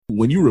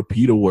When you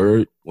repeat a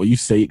word, when you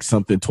say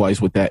something twice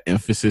with that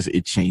emphasis,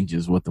 it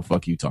changes what the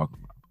fuck you talking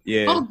about.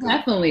 Yeah. Oh,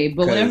 definitely.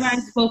 But whenever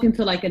I've spoken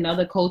to like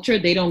another culture,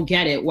 they don't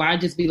get it. Where I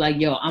just be like,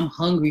 yo, I'm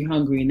hungry.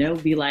 And they'll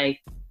be like,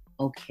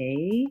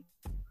 okay.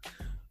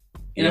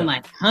 And I'm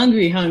like,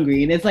 hungry.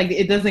 And it's like,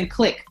 it doesn't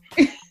click.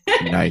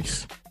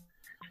 Nice.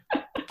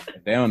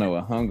 They don't know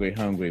what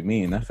hungry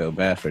mean. I feel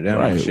bad for them.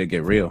 Right. Shit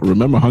get real.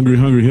 Remember hungry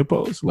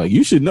hippos? Like,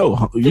 you should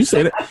know. You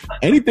say that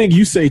anything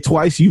you say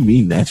twice, you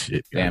mean that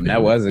shit. Damn,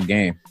 that was a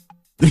game.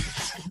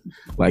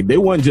 Like, they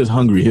wasn't just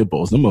hungry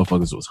hippos. Them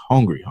motherfuckers was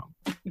hungry.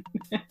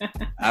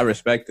 I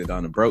respect it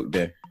on a broke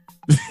day.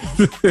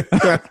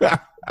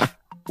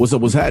 What's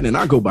up? What's happening?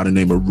 I go by the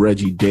name of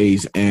Reggie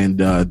Days, and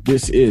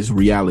this is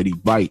Reality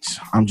Bites.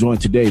 I'm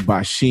joined today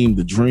by Sheem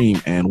the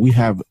Dream, and we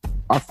have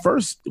our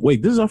first.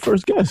 Wait, this is our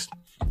first guest.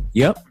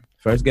 Yep.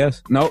 First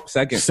guest? Nope,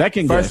 second.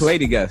 Second first guest.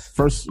 Lady guest.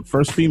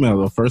 First female,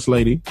 though. First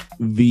lady.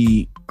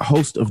 The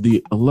host of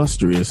the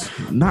illustrious,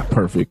 not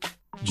perfect,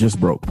 Just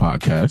Broke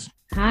podcast.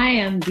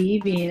 Hi, I'm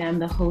Vivi, and I'm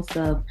the host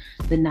of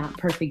the Not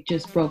Perfect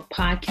Just Broke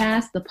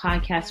podcast, the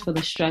podcast for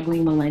the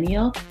struggling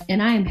millennial.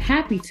 And I am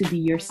happy to be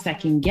your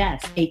second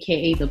guest,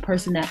 aka the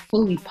person that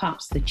fully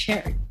pops the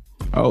cherry.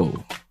 Oh,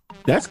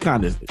 that's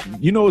kind of,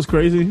 you know what's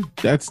crazy?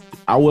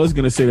 I was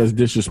going to say that's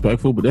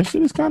disrespectful, but that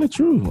shit is kind of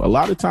true. A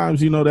lot of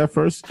times, you know, the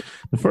first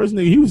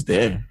nigga, he was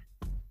there,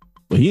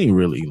 but he ain't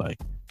really like,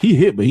 he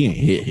hit, but he ain't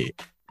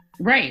hit.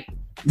 Right.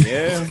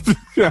 Yeah.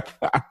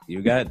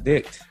 You got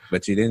dicked,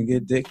 but you didn't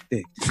get dicked.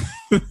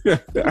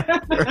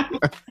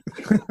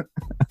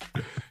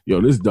 Yo,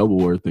 this double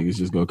word thing is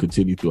just going to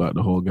continue throughout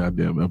the whole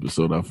goddamn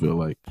episode, I feel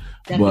like.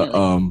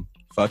 Definitely.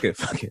 But, fuck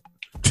it.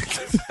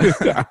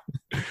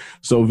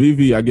 So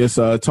Vivi, I guess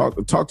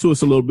talk to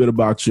us a little bit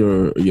about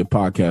your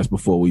podcast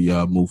before we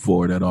move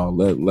forward at all.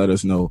 Let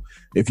us know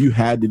if you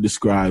had to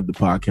describe the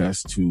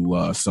podcast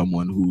to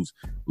someone who's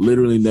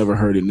literally never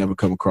heard it, never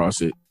come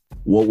across it.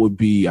 What would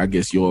be, I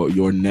guess, your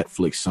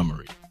Netflix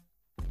summary?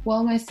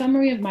 Well, my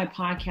summary of my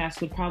podcast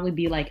would probably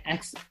be like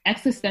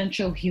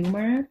existential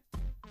humor,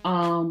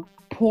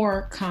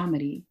 poor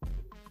comedy.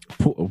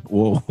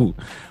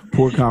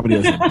 Poor comedy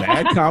as a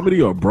bad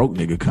comedy or broke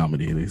nigga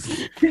comedy?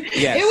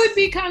 Yes. It would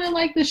be kind of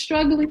like the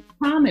struggling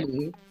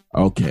comedy.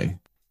 Okay.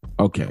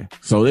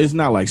 So it's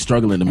not like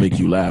struggling to make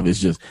you laugh. It's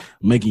just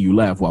making you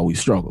laugh while we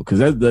struggle. Because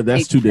that's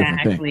exactly. Two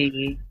different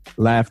things.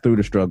 Laugh through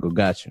the struggle.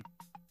 Gotcha.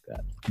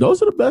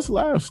 Those are the best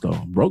laughs,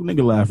 though. Broke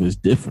nigga laugh is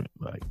different.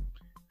 Like,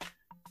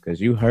 because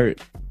you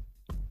hurt.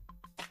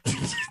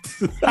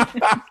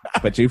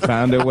 But you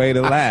found a way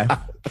to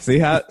laugh. See?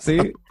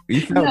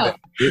 You felt that.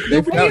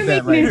 The way you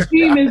make me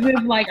extreme is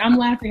if like I'm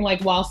laughing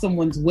like while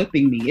someone's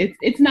whipping me.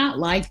 It's not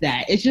like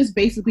that. It's just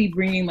basically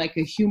bringing like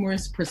a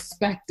humorous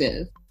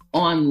perspective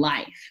on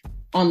life,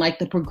 on like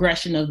the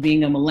progression of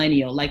being a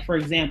millennial. Like, for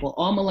example,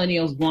 all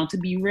millennials want to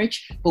be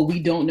rich, but we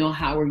don't know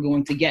how we're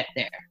going to get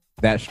there.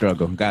 That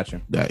struggle. Gotcha.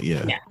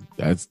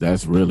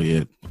 That's really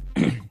it.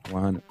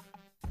 100.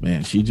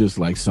 Man, she just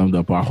like summed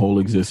up our whole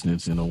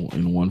existence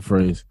in one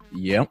phrase.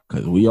 Yep.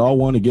 Because we all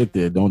want to get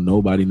there. Don't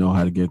nobody know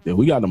how to get there.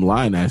 We got them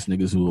lying ass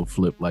niggas who will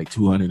flip like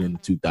 200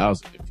 into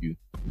 2,000 if you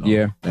know.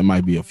 Yeah. There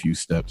might be a few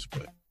steps,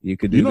 but you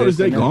could do. You notice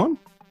they gone?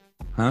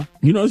 Huh?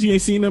 You notice you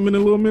ain't seen them in a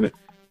little minute?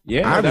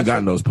 Yeah. I haven't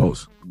gotten those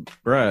posts.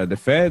 Bruh, the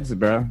feds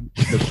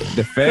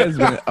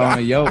been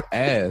on your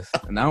ass.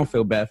 And I don't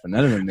feel bad for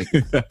none of them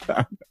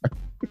niggas.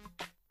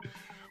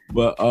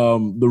 But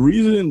the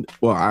reason,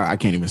 well, I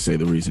can't even say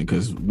the reason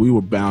because we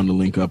were bound to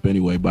link up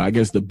anyway. But I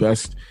guess the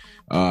best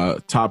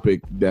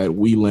topic that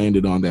we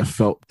landed on that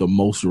felt the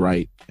most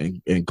right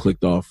and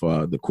clicked off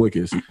the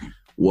quickest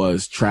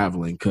was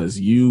traveling, because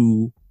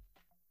you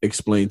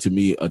explained to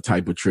me a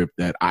type of trip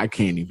that I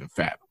can't even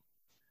fathom.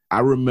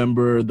 I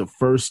remember the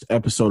first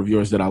episode of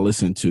yours that I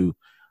listened to.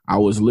 I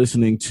was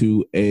listening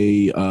to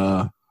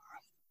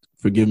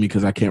forgive me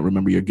because I can't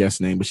remember your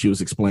guest name, but she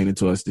was explaining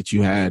to us that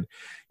you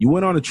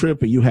went on a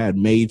trip and you had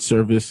maid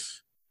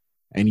service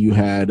and you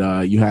had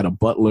a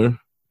butler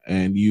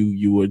and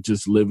you were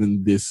just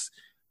living this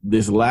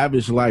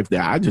lavish life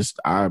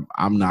that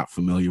I'm not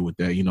familiar with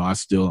that. You know, I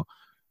still,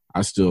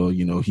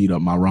 you know, heat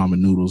up my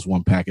ramen noodles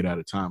one packet at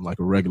a time like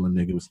a regular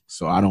nigga.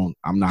 So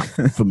I'm not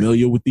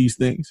familiar with these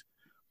things,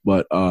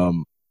 but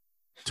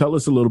tell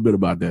us a little bit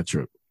about that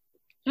trip.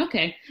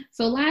 Okay.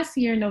 So last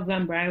year,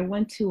 November, I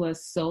went to a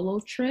solo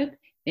trip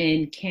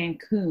in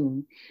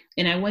Cancun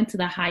and I went to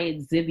the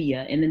Hyatt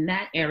Ziva. And in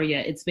that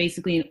area, it's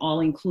basically an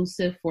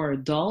all-inclusive for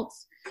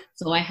adults.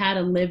 So I had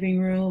a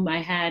living room.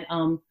 I had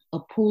a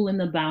pool in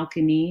the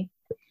balcony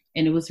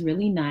and it was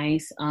really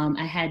nice.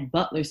 I had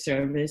butler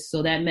service.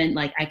 So that meant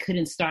like I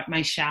couldn't start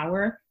my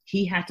shower.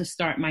 He had to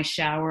start my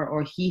shower,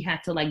 or he had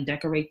to like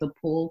decorate the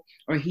pool,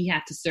 or he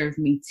had to serve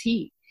me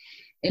tea.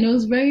 And it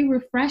was very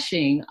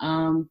refreshing.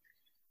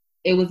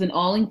 It was an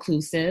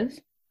all-inclusive,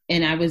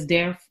 and I was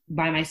there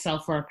by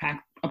myself for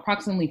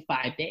approximately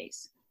 5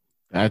 days.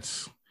 That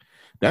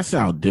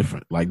sounds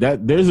different. Like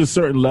that, there's a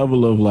certain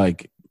level of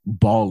like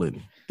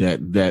balling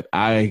that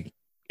I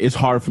it's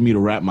hard for me to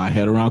wrap my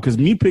head around, because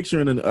me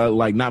picturing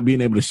like not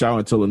being able to shower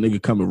until a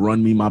nigga come and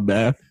run me my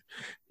bath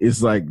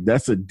is like,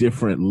 that's a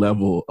different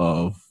level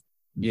of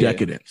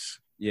decadence.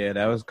 Yeah,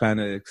 that was kind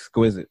of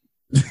exquisite.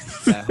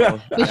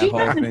 But you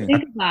have to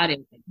think about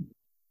it.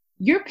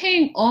 You're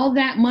paying all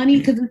that money,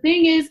 because the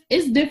thing is,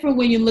 it's different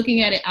when you're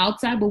looking at it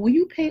outside, but when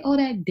you pay all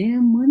that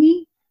damn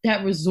money,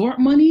 that resort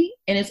money,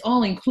 and it's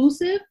all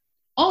inclusive,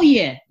 oh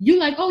yeah, you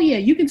like, oh yeah,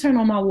 you can turn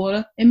on my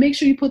water and make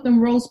sure you put them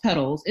rose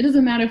petals. It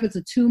doesn't matter if it's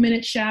a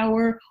 2-minute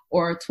shower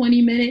or a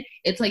 20-minute.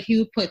 It's like he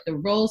would put the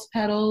rose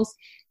petals,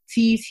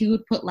 teas. He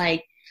would put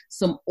like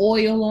some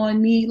oil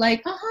on me,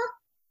 like,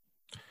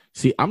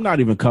 See, I'm not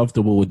even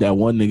comfortable with that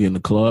one nigga in the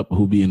club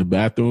who be in the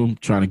bathroom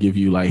trying to give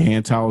you like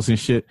hand towels and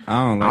shit.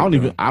 I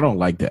don't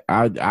like that.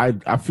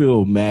 I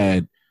feel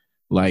mad,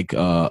 like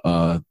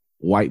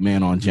white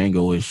man on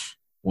Django-ish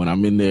when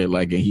I'm in there,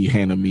 like, and he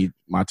handed me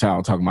my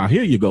towel talking about,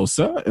 here you go,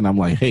 sir. And I'm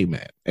like, hey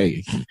man,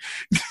 hey.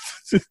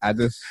 I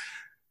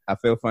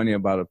feel funny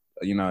about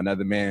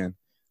another man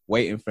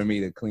waiting for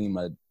me to clean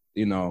my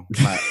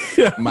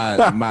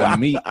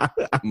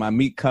my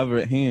meat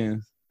covered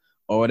hands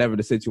or whatever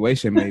the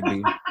situation may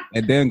be,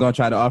 and then gonna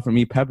try to offer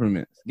me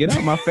peppermints. Get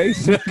out my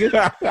face.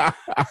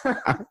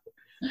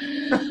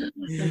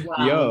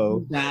 Wow,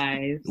 yo,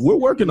 guys, we're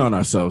working on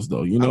ourselves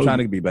though. I'm trying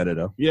to be better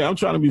though. Yeah, I'm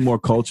trying to be more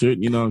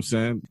cultured. You know what I'm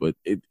saying? But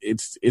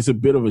it's a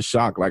bit of a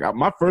shock. Like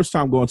my first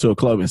time going to a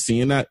club and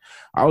seeing that,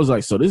 I was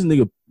like, so this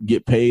nigga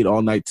get paid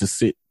all night to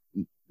sit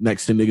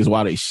next to niggas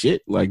while they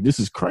shit? Like, this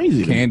is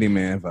crazy.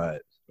 Candyman vibes.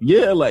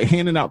 Yeah, like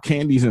handing out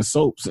candies and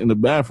soaps in the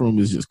bathroom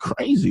is just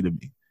crazy to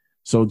me.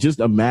 So just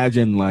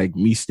imagine like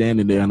me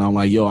standing there and I'm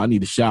like, yo, I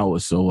need a shower.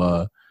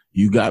 So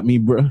you got me,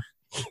 bro?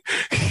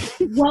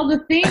 Well, the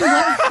thing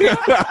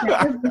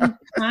was,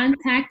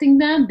 contacting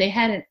them, they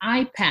had an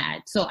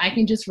iPad, so I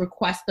can just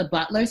request the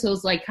butler. So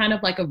it's like kind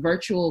of like a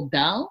virtual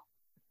bell.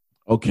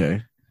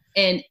 Okay.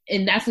 And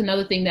that's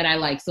another thing that I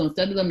like. So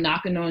instead of them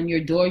knocking on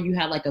your door, you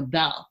had like a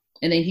bell.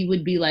 And then he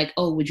would be like,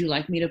 oh, would you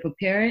like me to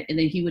prepare it? And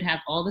then he would have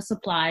all the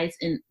supplies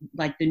and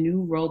like the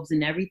new robes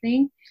and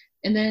everything.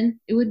 And then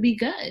it would be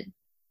good.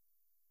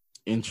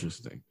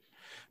 Interesting.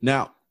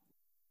 Now,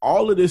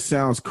 all of this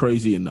sounds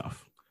crazy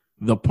enough.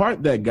 The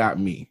part that got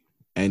me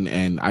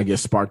and I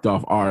guess sparked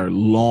off our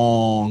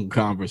long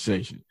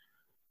conversation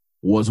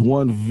was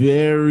one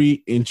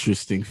very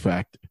interesting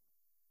factor.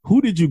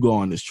 Who did you go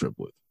on this trip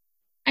with?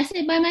 I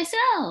said by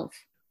myself.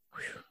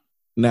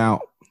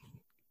 Now,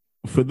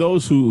 for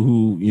those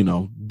who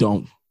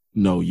don't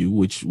know you,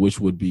 which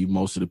would be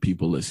most of the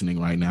people listening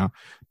right now,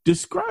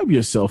 describe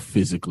yourself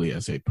physically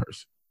as a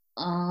person.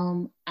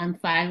 I'm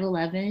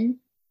 5'11".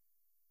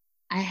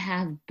 I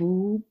have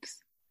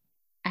boobs.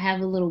 I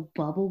have a little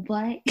bubble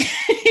butt.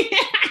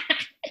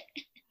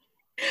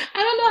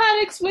 I don't know how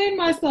to explain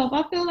myself.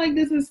 I feel like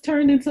this has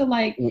turned into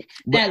like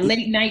that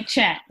late night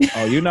chat.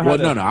 Oh, you know how?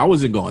 Well, no, I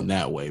wasn't going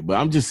that way, but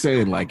I'm just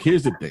saying, like,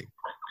 here's the thing.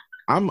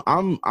 I'm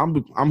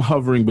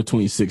hovering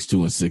between 6'2"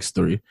 and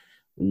 6'3",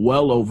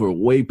 well over,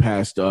 way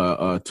past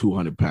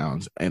 200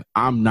 pounds, and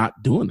I'm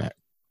not doing that.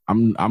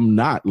 I'm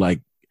not,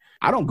 like,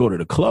 I don't go to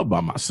the club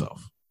by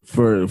myself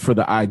for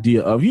the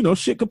idea of,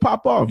 shit could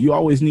pop off. You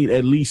always need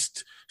at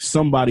least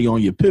somebody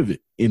on your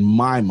pivot. In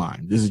my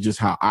mind, this is just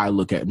how I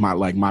look at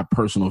my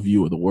personal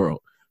view of the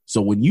world.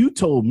 So when you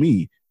told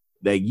me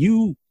that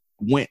you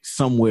went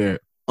somewhere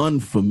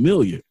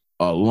unfamiliar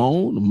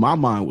alone, my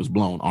mind was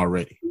blown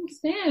already. I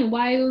understand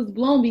why it was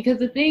blown, because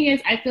the thing is,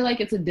 I feel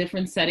like it's a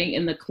different setting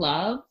in the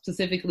club,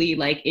 specifically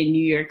like in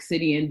New York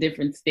City and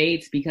different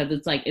states, because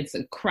it's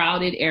a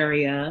crowded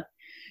area.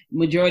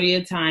 Majority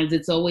of times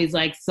it's always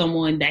like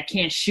someone that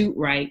can't shoot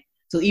right.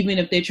 So even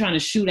if they're trying to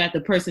shoot at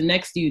the person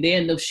next to you, they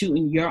end up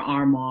shooting your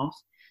arm off.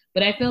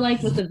 But I feel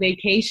like with the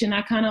vacation,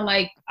 I kind of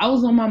I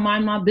was on my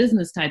mind my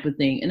business type of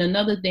thing. And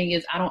another thing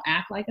is I don't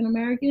act like an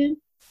American.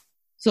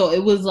 So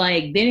it was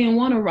like they didn't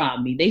want to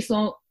rob me. They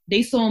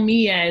saw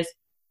me as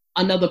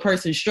another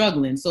person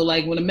struggling. So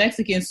like when a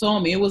Mexican saw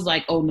me, it was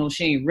like, oh no,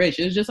 she ain't rich.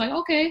 It was just like,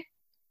 okay,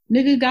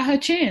 nigga got her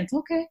chance.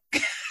 Okay.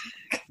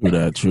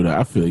 True that.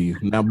 I feel you.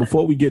 Now,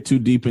 before we get too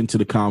deep into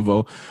the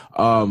convo,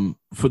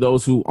 for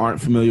those who aren't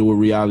familiar with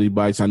Reality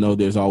Bites, I know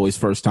there's always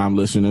first-time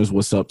listeners.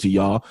 What's up to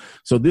y'all?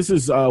 So this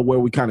is where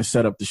we kind of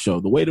set up the show.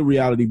 The way the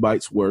Reality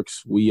Bites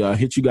works, we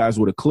hit you guys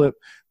with a clip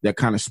that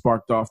kind of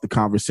sparked off the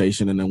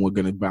conversation, and then we're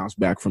going to bounce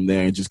back from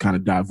there and just kind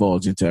of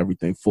divulge into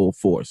everything full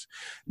force.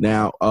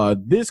 Now,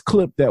 this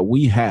clip that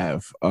we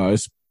have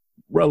is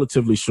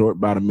relatively short,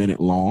 about a minute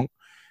long,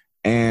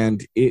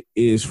 and it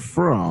is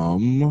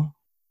from...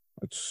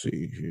 Let's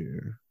see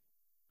here.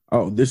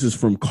 Oh, this is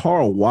from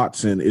Carl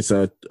Watson. It's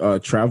a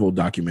travel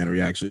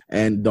documentary, actually.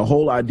 And the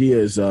whole idea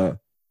is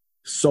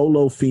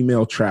solo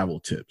female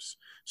travel tips.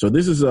 So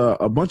this is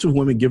a bunch of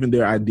women giving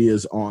their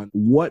ideas on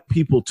what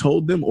people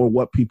told them or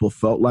what people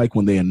felt like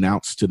when they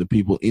announced to the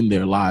people in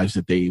their lives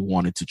that they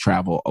wanted to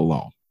travel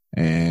alone.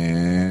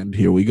 And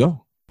here we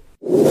go.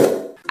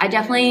 I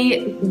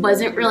definitely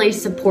wasn't really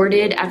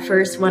supported at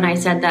first when I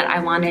said that I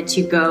wanted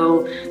to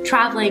go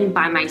traveling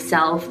by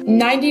myself.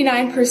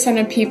 99%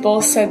 of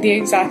people said the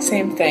exact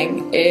same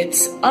thing.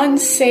 It's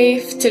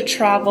unsafe to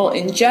travel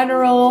in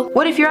general.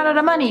 What if you're out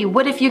of money?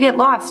 What if you get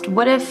lost?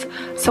 What if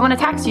someone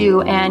attacks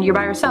you and you're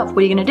by yourself? What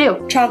are you gonna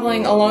do?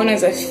 Traveling alone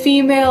as a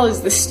female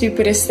is the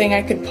stupidest thing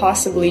I could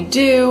possibly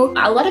do.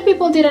 A lot of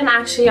people didn't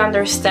actually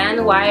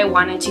understand why I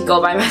wanted to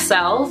go by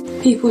myself.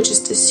 People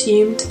just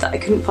assumed that I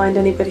couldn't find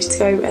anybody to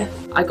go with.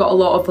 I got a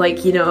lot of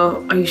like, you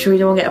know, are you sure you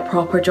don't want to get a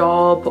proper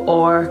job?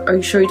 Or are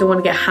you sure you don't want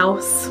to get a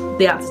house?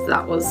 The answer to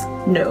that was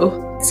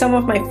no. Some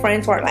of my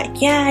friends were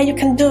like, yeah, you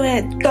can do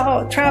it,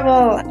 go,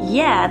 travel.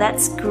 Yeah,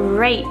 that's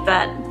great,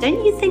 but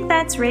don't you think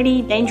that's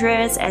really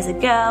dangerous as a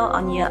girl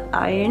on your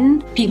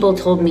own? People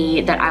told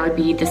me that I would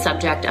be the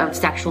subject of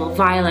sexual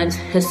violence,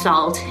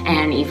 assault,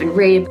 and even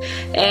rape.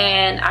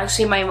 And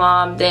actually my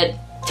mom did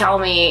tell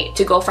me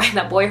to go find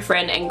a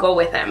boyfriend and go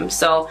with him.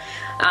 So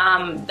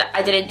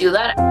I didn't do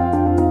that.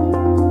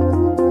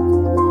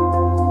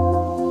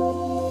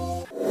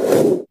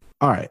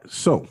 All right,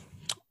 so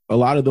a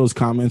lot of those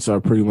comments are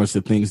pretty much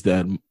the things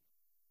that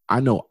I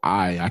know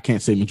I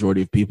can't say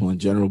majority of people in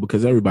general,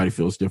 because everybody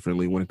feels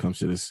differently when it comes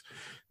to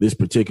this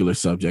particular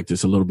subject.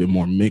 It's a little bit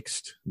more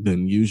mixed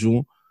than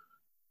usual.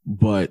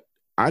 But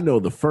I know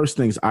the first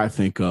things I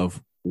think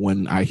of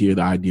when I hear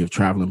the idea of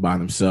traveling by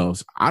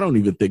themselves, I don't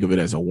even think of it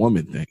as a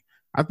woman thing.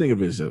 I think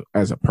of it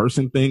as a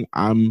person thing.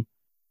 I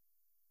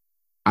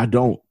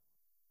don't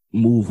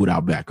move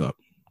without backup.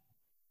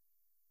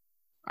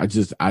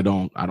 I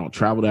don't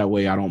travel that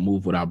way. I don't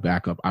move without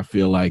backup. I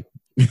feel like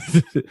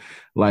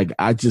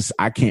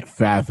I can't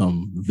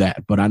fathom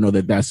that, but I know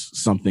that that's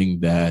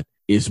something that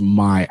is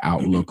my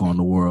outlook on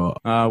the world.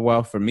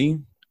 Well, for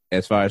me,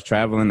 as far as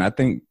traveling, I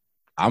think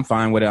I'm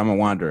fine with it. I'm a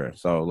wanderer.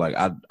 So like,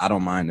 I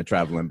don't mind the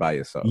traveling by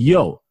yourself.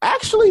 Yo,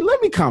 actually,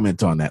 let me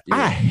comment on that. Yeah.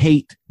 I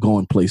hate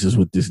going places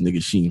with this nigga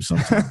Sheem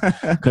sometimes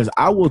because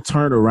I will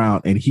turn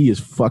around and he is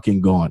fucking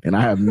gone and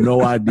I have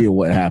no idea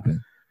what happened.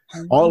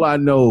 All I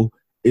know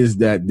is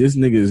that this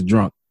nigga is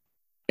drunk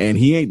and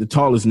he ain't the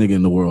tallest nigga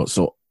in the world.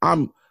 So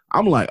I'm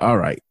like, all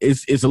right,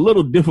 it's a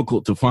little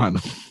difficult to find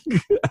him.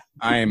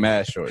 I ain't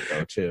mad short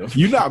though, chill.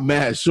 You're not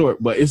mad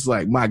short, but it's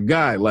like, my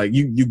guy, like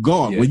you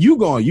gone. Yeah. When you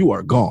gone, you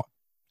are gone.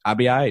 I'll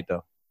be all right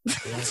though.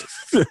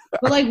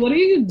 But like, what are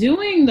you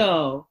doing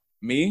though?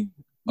 Me?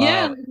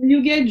 Yeah, when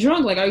you get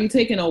drunk, like, are you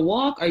taking a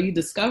walk? Are you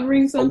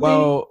discovering something?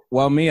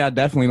 Well, me, I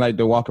definitely like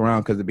to walk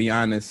around because to be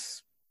honest,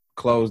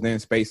 closed in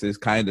spaces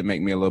kind of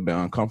make me a little bit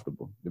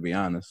uncomfortable, to be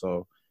honest.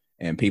 So,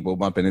 and people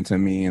bumping into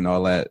me and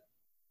all that,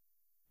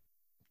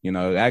 you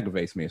know, it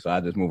aggravates me. So I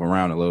just move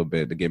around a little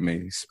bit to give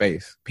me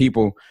space.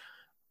 People,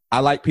 I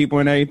like people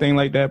and everything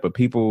like that, but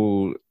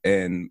people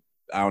in,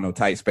 I don't know,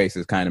 tight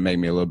spaces kind of make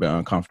me a little bit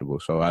uncomfortable.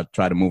 So I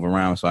try to move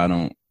around so I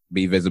don't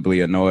be visibly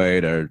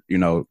annoyed or, you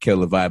know, kill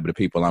the vibe of the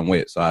people I'm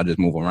with. So I just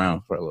move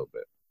around for a little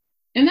bit.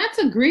 And that's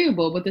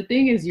agreeable, but the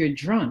thing is, you're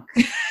drunk.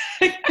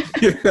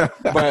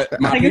 But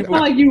like, it's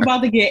not like you're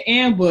about to get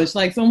ambushed.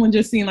 Like someone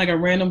just seen like a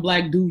random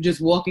black dude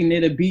just walking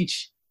near the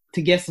beach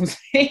to get some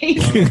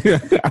space.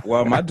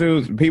 Well, my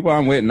dudes, people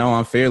I'm with know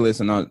I'm fearless,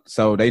 and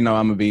so they know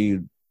I'm gonna be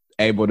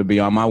able to be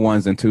on my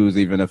ones and twos,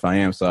 even if I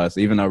am sauce.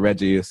 Even though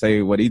Reggie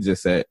say what he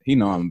just said, he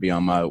know I'm gonna be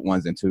on my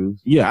ones and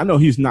twos. Yeah, I know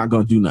he's not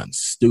gonna do nothing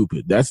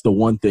stupid. That's the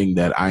one thing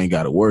that I ain't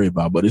got to worry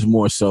about. But it's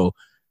more so,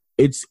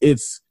 it's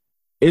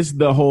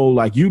the whole,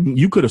 like,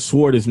 you could have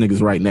swore this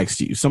nigga's right next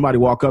to you. Somebody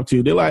walk up to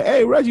you, they're like,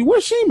 "Hey, Reggie,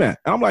 where's she at?"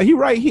 And I'm like, "He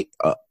right here."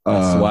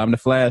 That's why I'm the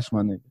Flash,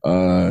 my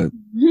nigga.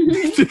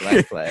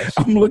 Black Flash.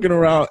 I'm looking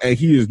around and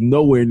he is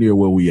nowhere near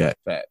where we at.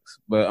 Facts.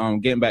 But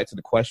getting back to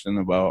the question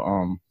about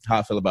how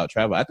I feel about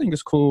travel, I think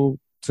it's cool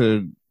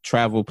to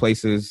travel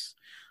places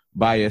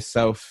by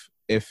yourself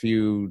if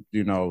you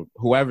know,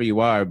 whoever you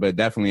are, but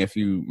definitely if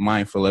you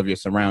mindful of your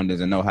surroundings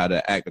and know how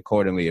to act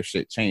accordingly if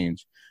shit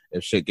change,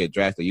 if shit get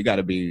drastic. You got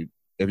to be,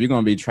 if you're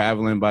going to be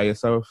traveling by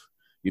yourself,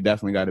 you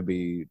definitely got to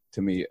be,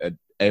 to me,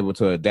 able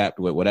to adapt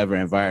with whatever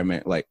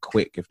environment, like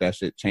quick, if that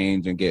shit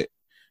change and get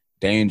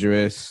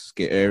dangerous,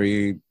 get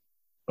airy,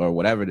 or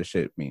whatever the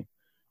shit mean.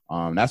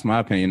 That's my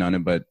opinion on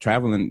it, but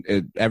traveling,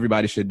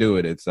 everybody should do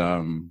it. It's,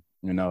 you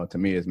know, to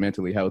me, it's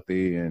mentally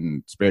healthy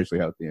and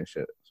spiritually healthy and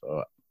shit.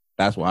 So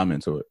that's why I'm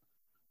into it.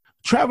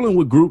 Traveling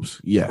with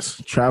groups,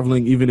 yes.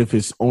 Traveling, even if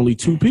it's only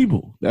two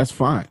people, that's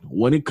fine.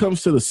 When it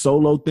comes to the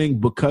solo thing,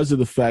 because of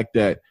the fact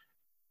that,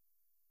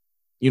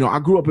 you know, I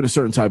grew up in a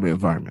certain type of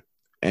environment.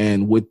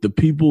 And with the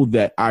people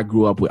that I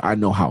grew up with, I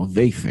know how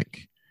they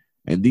think.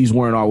 And these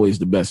weren't always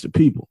the best of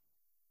people.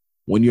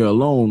 When you're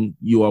alone,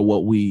 you are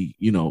what we,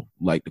 you know,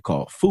 like to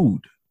call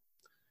food.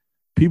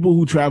 People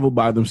who travel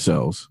by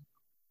themselves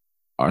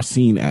are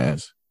seen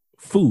as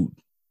food.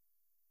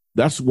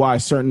 That's why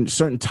certain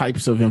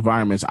types of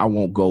environments I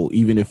won't go,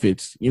 even if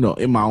it's, you know,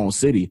 in my own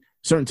city.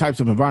 Certain types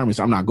of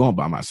environments I'm not going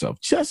by myself,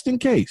 just in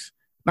case.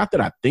 Not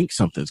that I think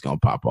something's going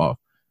to pop off,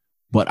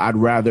 but I'd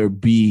rather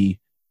be,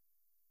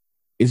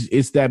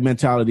 it's that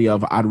mentality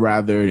of I'd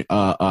rather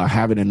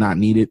have it and not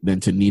need it than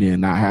to need it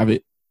and not have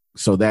it.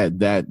 So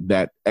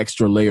that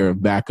extra layer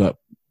of backup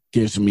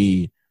gives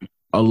me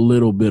a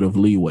little bit of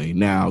leeway.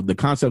 Now, the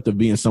concept of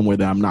being somewhere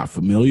that I'm not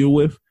familiar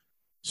with,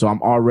 so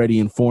I'm already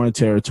in foreign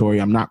territory,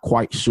 I'm not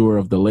quite sure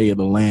of the lay of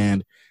the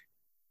land,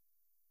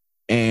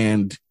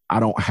 and I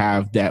don't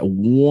have that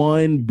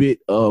one bit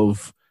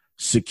of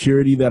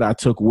security that I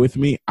took with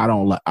me. I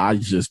don't like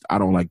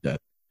that.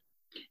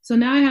 So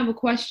now I have a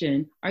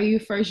question. Are you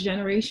first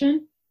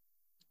generation?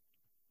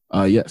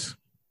 Yes.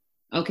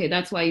 Okay,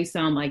 that's why you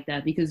sound like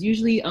that, because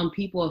usually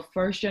people of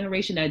first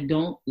generation that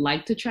don't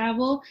like to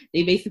travel,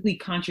 they basically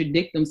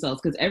contradict themselves,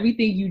 because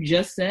everything you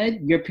just said,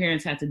 your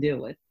parents had to deal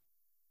with.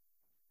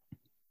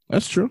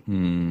 That's true.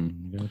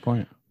 Good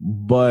point.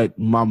 But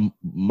my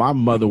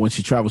mother, when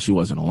she traveled, she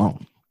wasn't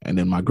alone. And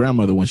then my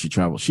grandmother, when she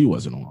traveled, she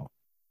wasn't alone.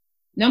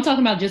 Now I'm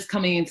talking about just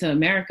coming into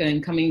America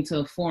and coming to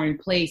a foreign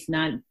place,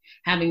 not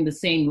having the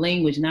same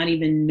language, not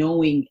even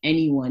knowing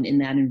anyone in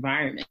that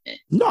environment.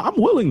 No, I'm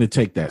willing to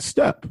take that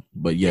step.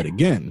 But yet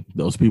again,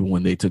 those people,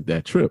 when they took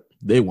that trip,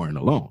 they weren't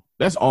alone.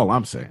 That's all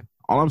I'm saying.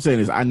 All I'm saying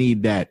is I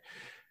need that,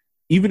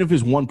 even if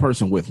it's one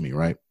person with me,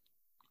 right?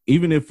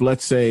 Even if,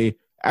 let's say,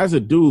 as a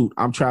dude,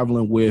 I'm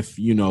traveling with,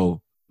 the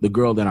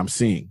girl that I'm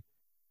seeing.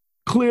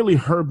 Clearly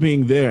her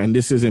being there, and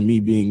this isn't me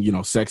being,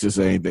 sexist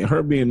or anything,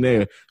 her being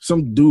there,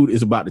 some dude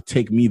is about to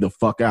take me the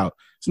fuck out.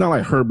 It's not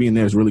like her being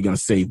there is really going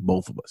to save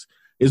both of us.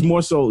 It's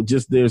more so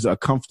just there's a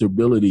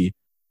comfortability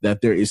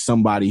that there is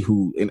somebody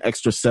who, an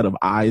extra set of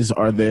eyes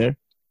are there.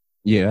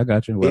 Yeah, I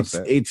got you.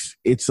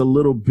 It's a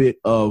little bit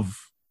of,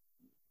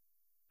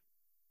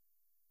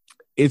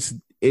 it's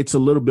a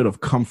little bit of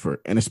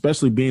comfort. And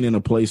especially being in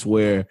a place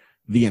where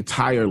the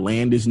entire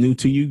land is new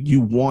to you,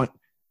 you want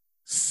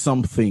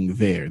something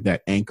there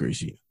that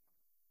anchors you.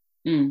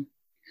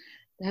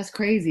 That's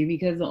crazy,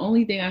 because the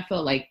only thing I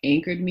felt like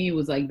anchored me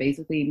was like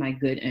basically my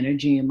good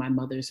energy and my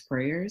mother's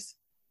prayers.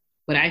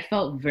 But I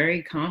felt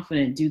very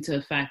confident due to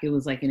the fact it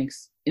was like an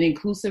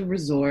inclusive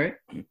resort.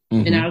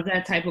 Mm-hmm. And I was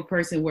that type of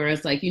person where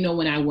it's like,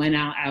 when I went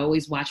out, I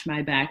always watched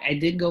my back. I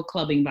did go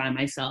clubbing by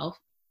myself,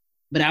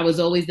 but I was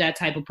always that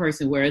type of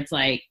person where it's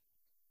like,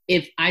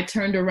 if I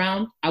turned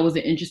around, I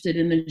wasn't interested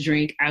in the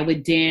drink. I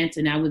would dance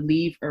and I would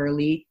leave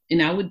early,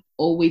 and I would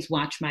always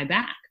watch my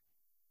back.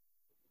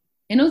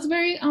 And it was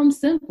very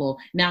simple.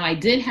 Now, I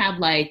did have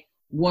like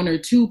one or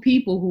two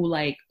people who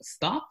like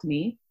stalked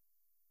me,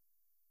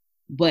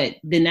 but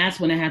then that's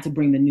when I had to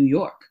bring the New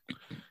York.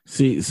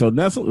 See, so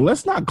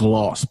let's not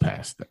gloss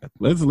past that.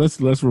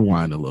 Let's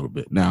rewind a little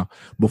bit. Now,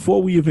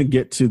 before we even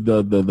get to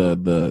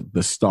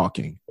the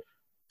stalking.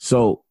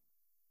 So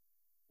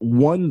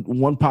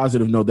one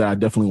positive note that I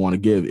definitely want to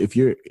give, if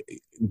you're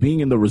being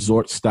in the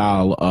resort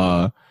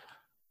style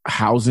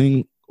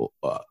housing,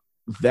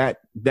 that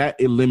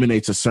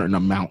eliminates a certain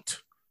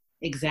amount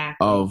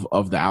exactly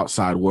of the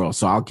outside world.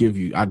 So I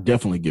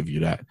definitely give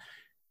you that.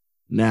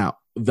 Now,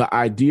 the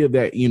idea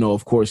that,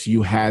 of course,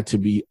 you had to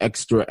be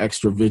extra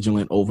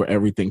vigilant over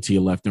everything to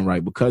your left and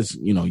right because,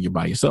 you're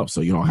by yourself.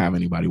 So you don't have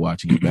anybody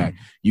watching you back.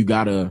 You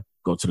got to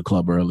go to the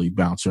club early,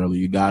 bounce early.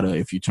 You got to,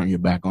 if you turn your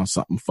back on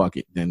something, fuck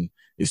it. Then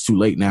it's too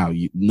late now.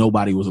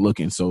 Nobody was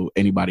looking. So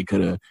anybody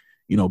could have,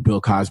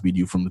 Bill Cosby'd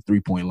you from the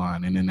 3-point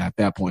line. And then at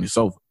that point, it's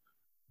over.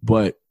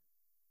 But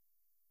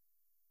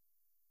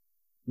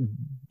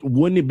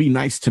wouldn't it be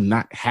nice to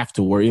not have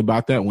to worry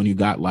about that when you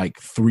got like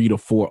 3 to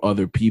 4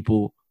 other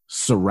people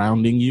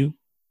surrounding you?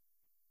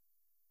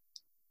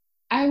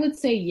 I would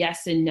say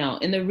yes and no.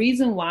 And the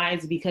reason why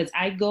is because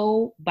I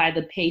go by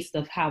the pace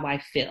of how I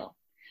feel.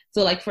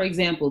 So like, for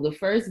example, the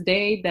first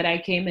day that I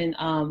came in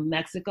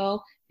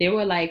Mexico, they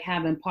were like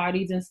having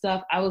parties and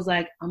stuff. I was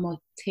like, I'm going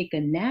to take a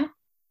nap.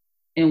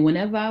 And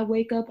whenever I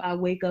wake up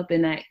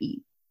and I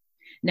eat.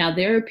 Now,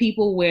 there are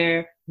people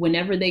where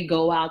whenever they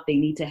go out, they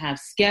need to have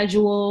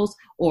schedules,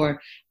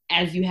 or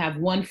as you have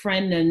one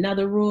friend in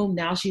another room,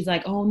 now she's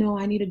like, oh no,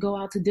 I need to go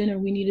out to dinner.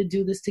 We need to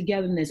do this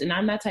togetherness. And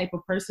I'm that type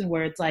of person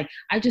where it's like,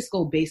 I just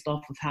go based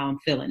off of how I'm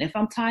feeling. If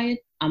I'm tired,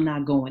 I'm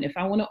not going. If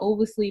I want to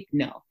oversleep,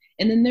 no.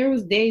 And then there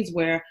was days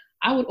where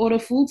I would order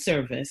food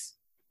service,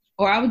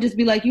 or I would just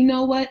be like, you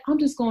know what? I'm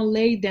just going to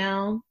lay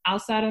down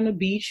outside on the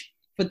beach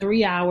for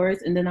 3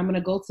 hours, and then I'm going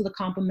to go to the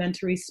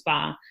complimentary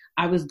spa.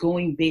 I was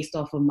going based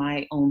off of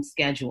my own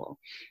schedule.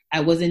 I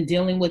wasn't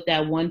dealing with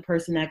that one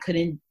person that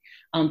couldn't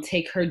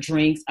take her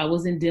drinks. I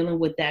wasn't dealing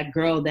with that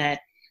girl that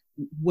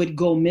would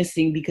go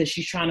missing because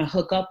she's trying to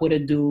hook up with a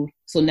dude.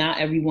 So now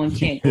everyone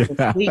can't go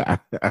to sleep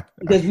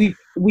because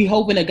we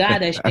hoping to God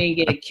that she ain't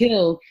get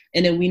killed.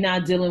 And then we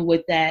not dealing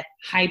with that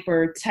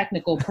hyper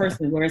technical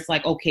person where it's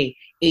like, okay,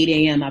 8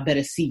 a.m. I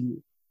better see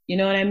you. You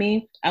know what I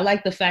mean? I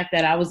like the fact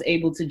that I was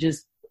able to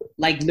just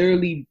like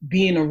literally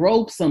be in a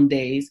robe some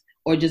days,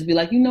 or just be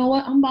like, you know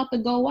what? I'm about to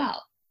go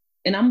out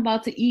and I'm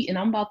about to eat and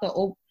I'm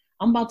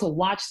about to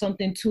watch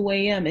something 2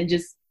 a.m. and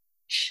just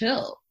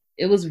chill.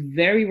 It was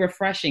very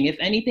refreshing. If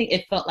anything,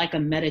 it felt like a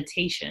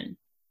meditation.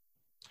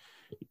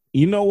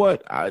 You know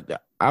what?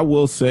 I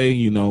will say,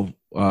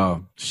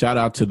 shout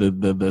out to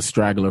the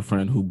straggler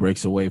friend who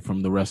breaks away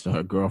from the rest of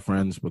her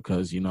girlfriends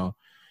because,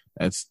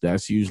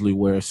 That's usually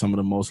where some of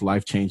the most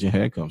life-changing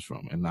head comes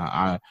from. And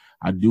I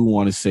do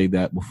want to say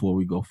that before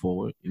we go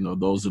forward. You know,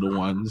 those are the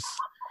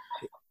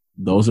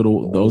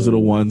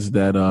ones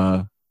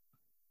that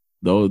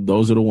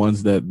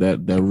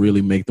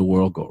really make the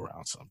world go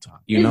around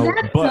sometimes. You know,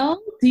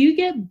 so? Do you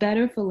get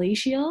better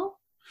fellatio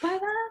by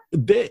that?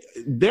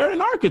 They're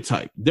an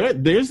archetype.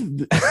 There's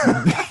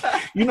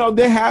you know,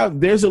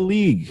 there's a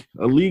league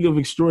of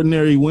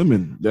extraordinary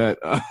women that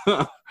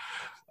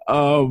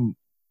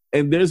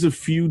and there's a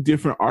few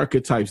different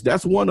archetypes.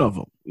 That's one of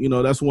them. You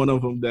know, that's one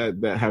of them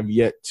that have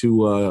yet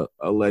to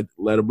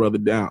let a brother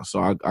down.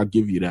 So I'll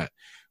give you that.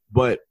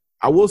 But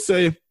I will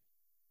say,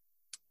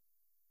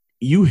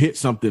 you hit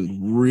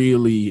something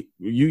really.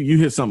 You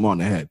hit something on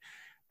the head.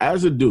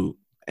 As a dude,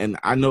 and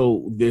I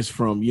know this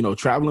from, you know,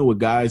 traveling with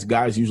guys.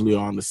 Guys usually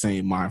are on the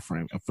same mind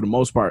frame, and for the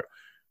most part,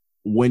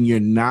 when you're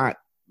not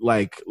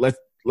like,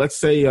 let's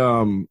say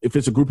if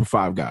it's a group of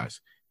 5 guys.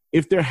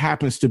 If there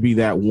happens to be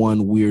that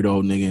one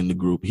weirdo nigga in the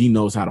group, he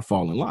knows how to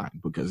fall in line,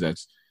 because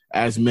that's,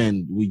 as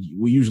men, we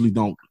usually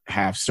don't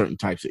have certain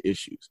types of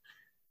issues.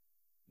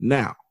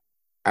 Now,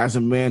 as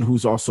a man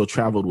who's also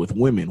traveled with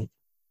women,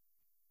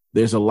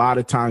 there's a lot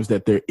of times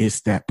that there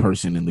is that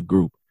person in the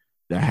group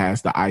that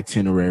has the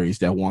itineraries,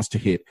 that wants to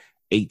hit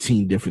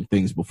 18 different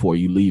things before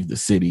you leave the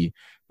city,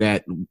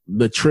 that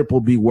the trip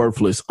will be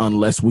worthless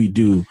unless we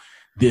do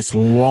this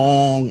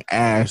long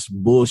ass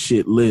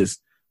bullshit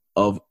list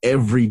of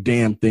every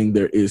damn thing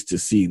there is to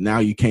see. Now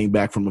you came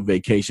back from a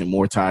vacation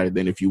more tired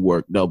than if you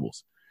worked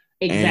doubles.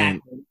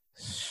 Exactly.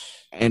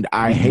 And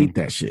I hate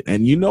that shit.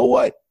 And you know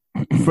what?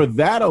 For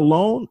that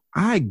alone,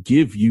 I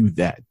give you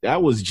that.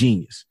 That was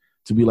genius.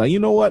 To be like, you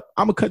know what?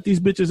 I'm going to cut these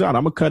bitches out.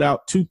 I'm going to cut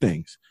out 2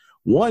 things.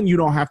 One, you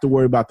don't have to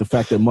worry about the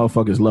fact that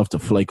motherfuckers love to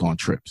flake on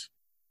trips.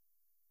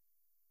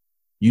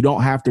 You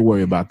don't have to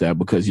worry about that,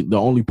 because the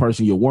only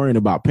person you're worrying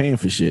about paying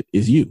for shit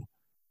is you.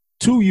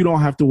 2, you don't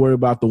have to worry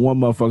about the one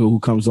motherfucker who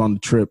comes on the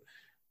trip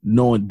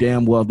knowing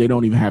damn well they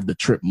don't even have the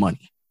trip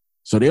money.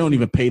 So they don't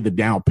even pay the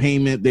down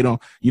payment. They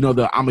don't, you know,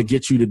 I'm going to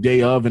get you the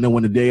day of, and then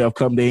when the day of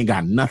come, they ain't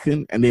got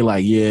nothing. And they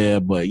like, yeah,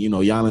 but you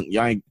know, y'all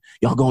going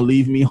to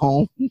leave me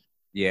home?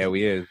 Yeah,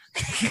 we is.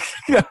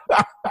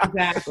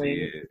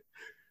 Exactly. Yeah.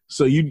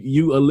 So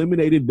you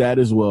eliminated that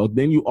as well.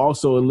 Then you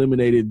also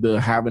eliminated the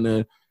having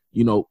to,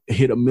 you know,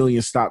 hit 1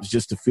 million stops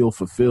just to feel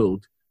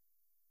fulfilled.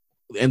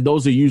 And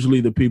those are usually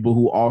the people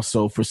who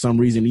also, for some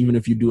reason, even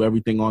if you do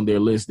everything on their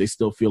list, they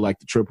still feel like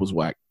the trip was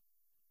whack,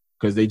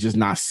 because they just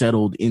not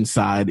settled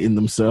inside in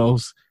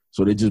themselves.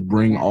 So they just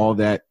bring all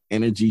that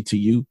energy to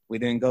you. We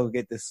didn't go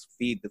get this,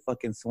 feed the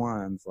fucking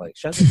swans. Like,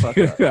 shut the fuck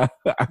up.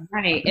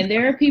 Right. And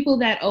there are people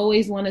that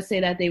always want to say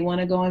that they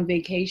want to go on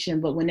vacation,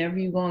 but whenever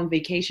you go on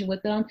vacation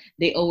with them,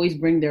 they always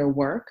bring their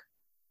work.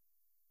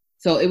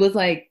 So it was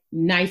like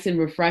nice and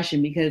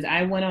refreshing, because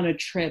I went on a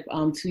trip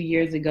 2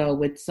 years ago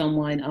with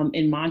someone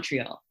in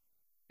Montreal,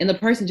 and the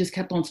person just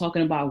kept on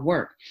talking about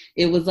work.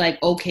 It was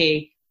like,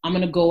 okay, I'm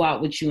going to go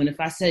out with you. And if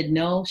I said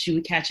no, she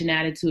would catch an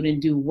attitude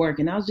and do work.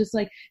 And I was just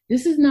like,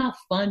 this is not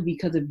fun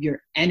because of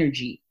your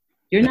energy.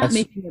 You're not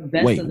making the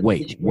best of the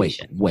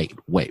situation.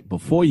 Wait.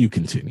 Before you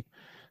continue.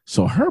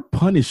 So her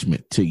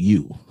punishment to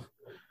you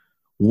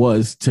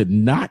was to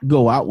not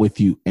go out with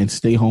you and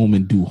stay home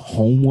and do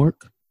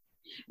homework?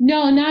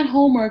 No, not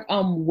homework,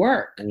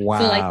 work. Wow.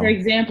 So like, for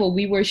example,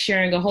 we were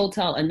sharing a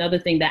hotel, another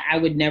thing that I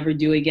would never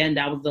do again.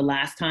 That was the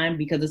last time,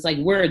 because it's like,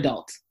 we're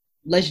adults.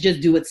 Let's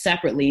just do it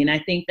separately. And I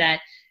think that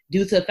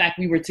due to the fact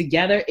we were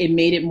together, it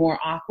made it more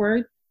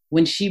awkward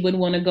when she would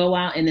want to go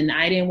out and then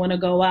I didn't want to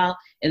go out.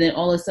 And then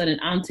all of a sudden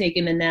I'm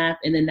taking a nap,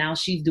 and then now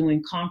she's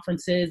doing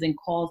conferences and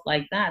calls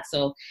like that.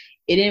 So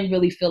it didn't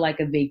really feel like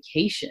a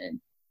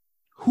vacation.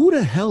 Who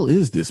the hell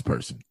is this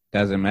person?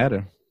 Doesn't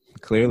matter.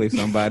 Clearly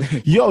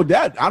somebody. Yo,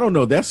 I don't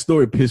know. That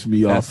story pissed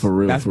me off for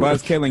real. That's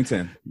Buzz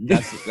Killington.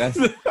 That's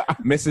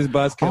Mrs.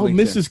 Buzz Killington.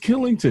 Oh, Mrs.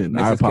 Killington.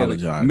 I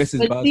apologize. Mrs.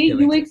 But Buzz see,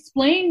 Killington. you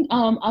explained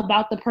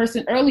about the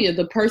person earlier,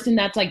 the person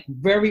that's like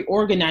very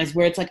organized,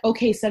 where it's like,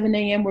 okay, 7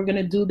 a.m. we're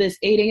gonna do this,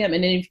 8 a.m.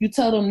 And then if you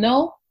tell them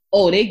no,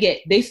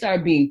 they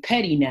start being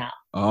petty now.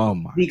 Oh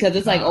my! Because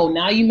it's like, oh,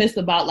 now you missed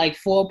about like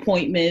 4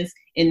 appointments,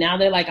 and now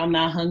they're like, I'm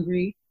not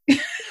hungry.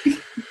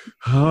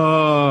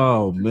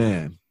 Oh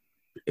man.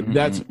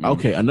 That's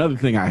okay. Another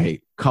thing I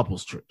hate: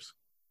 couples trips.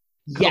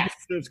 Yes,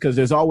 trips, because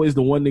there's always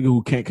the one nigga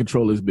who can't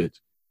control his bitch.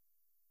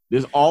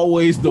 There's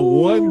always the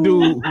one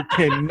dude who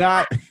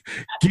cannot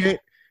get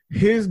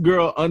his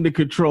girl under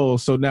control.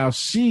 So now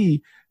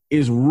she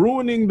is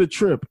ruining the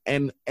trip,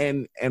 and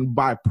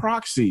by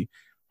proxy,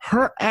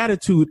 her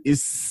attitude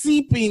is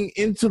seeping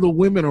into the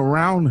women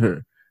around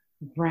her.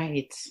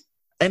 Right.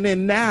 And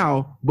then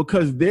now,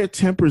 because their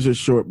tempers are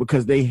short,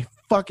 because they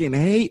fucking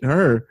hate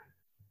her,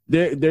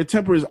 their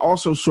temper is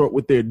also short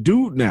with their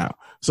dude now.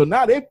 So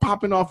now they're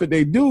popping off at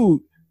their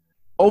dude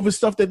over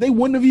stuff that they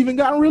wouldn't have even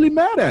gotten really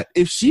mad at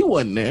if she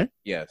wasn't there.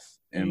 Yes.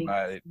 And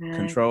by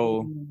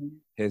control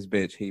his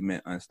bitch, he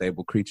meant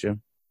unstable creature.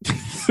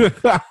 He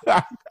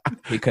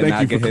could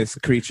not get his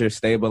creature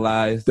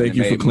stabilized. Thank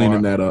you for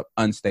cleaning that up.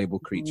 Unstable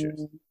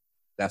creatures.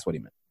 That's what he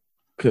meant.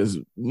 Because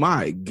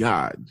my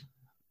God,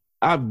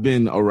 I've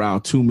been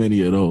around too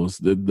many of those.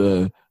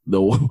 The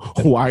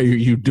why are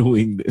you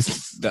doing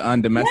this? The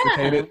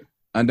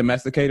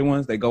undomesticated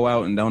ones. They go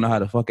out and don't know how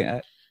to fucking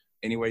act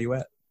anywhere you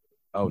at.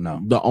 Oh no.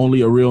 The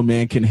only a real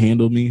man can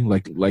handle me.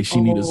 Like she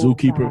need a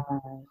zookeeper.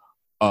 God.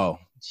 Oh.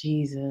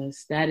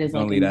 Jesus, that is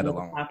Don't like leave that another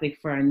alone. topic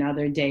for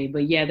another day.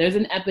 But yeah, there's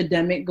an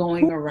epidemic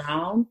going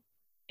around,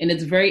 and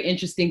it's very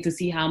interesting to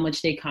see how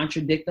much they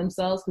contradict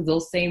themselves, because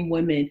those same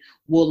women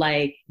will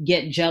like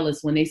get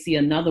jealous when they see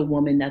another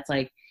woman that's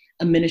like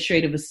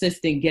administrative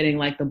assistant getting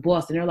like the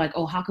boss, and they're like,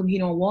 oh, how come he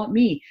don't want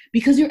me?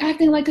 Because you're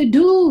acting like a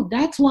dude.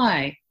 That's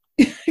why.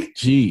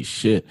 Gee,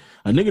 shit.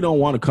 A nigga don't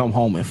want to come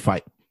home and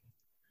fight.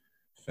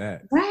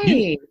 Facts.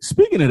 Right.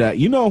 Speaking of that,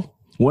 you know,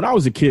 when I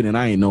was a kid and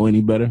I ain't know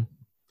any better,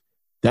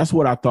 that's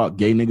what I thought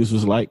gay niggas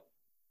was like.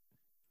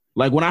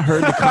 Like when I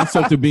heard the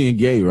concept of being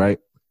gay, right?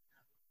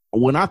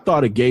 When I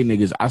thought of gay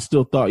niggas, I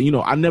still thought, you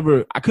know,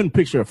 I couldn't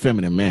picture a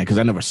feminine man because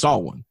I never saw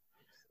one.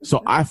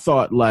 So I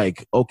thought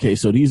like, okay,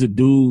 so these are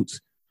dudes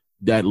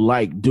that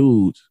like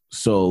dudes.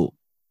 So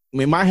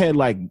in my head,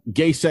 like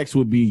gay sex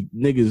would be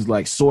niggas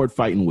like sword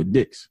fighting with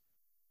dicks.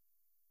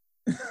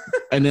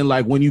 And then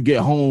like when you get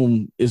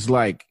home, it's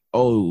like,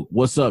 oh,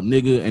 what's up,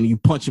 nigga? And you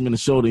punch him in the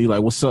shoulder. You're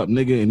like, what's up,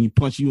 nigga? And he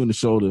punch you in the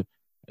shoulder.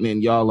 And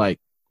then y'all like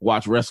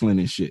watch wrestling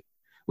and shit.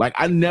 Like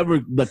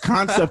the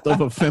concept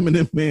of a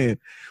feminine man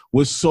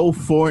was so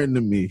foreign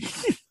to me.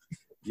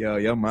 Yo,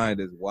 your mind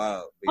is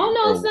wild. Oh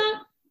no, it's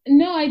not.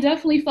 No, I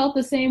definitely felt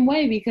the same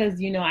way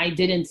because, you know, I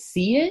didn't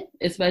see it,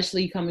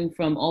 especially coming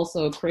from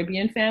also a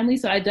Caribbean family.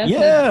 So I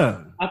definitely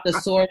thought the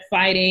sword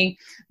fighting,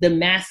 the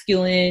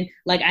masculine,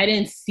 like I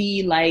didn't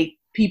see like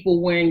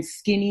people wearing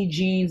skinny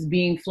jeans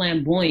being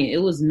flamboyant. It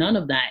was none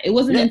of that. It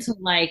wasn't until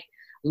like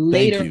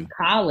later in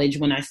college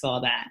when I saw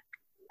that.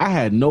 I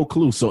had no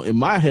clue. So in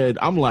my head,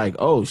 I'm like,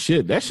 oh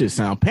shit, that shit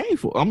sound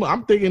painful.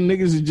 I'm thinking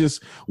niggas are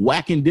just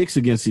whacking dicks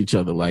against each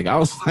other. Like I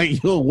was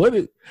like, yo,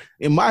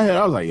 in my head,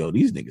 I was like, yo,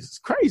 these niggas is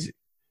crazy.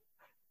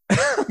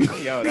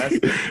 Yo,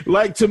 that's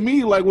like to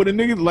me, like when a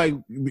nigga like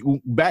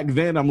back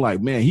then, I'm like,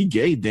 man, he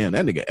gay, damn,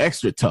 that nigga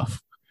extra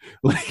tough.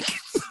 Like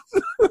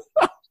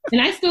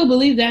and I still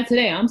believe that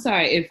today. I'm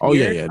sorry. If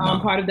you're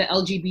part of the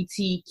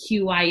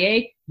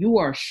LGBTQIA, you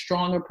are a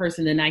stronger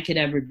person than I could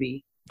ever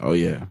be. Oh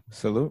yeah.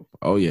 Salute.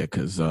 Oh yeah,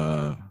 cause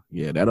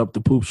that up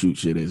the poop shoot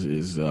shit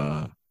is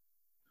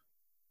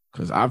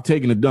cause I've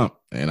taken a dump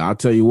and I'll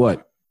tell you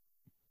what,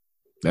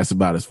 that's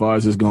about as far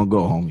as it's gonna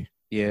go, homie.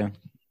 Yeah.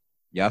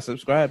 Y'all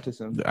subscribe to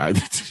some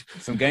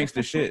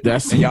gangster shit.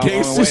 That's some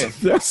gangster.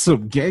 That's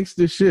some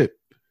gangster shit.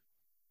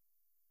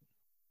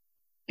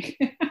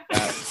 We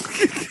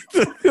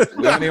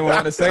don't even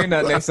want to say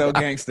nothing. They're so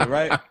gangster,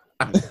 right?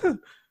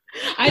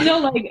 I know,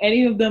 like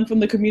any of them from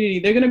the community,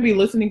 they're gonna be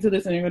listening to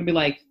this and they're gonna be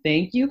like,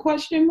 "Thank you?" ?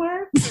 That's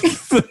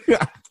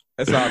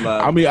all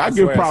love. I mean, I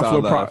give props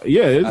where props.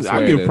 Yeah,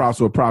 I give props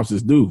where props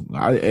is due.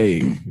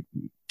 I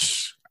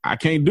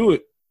can't do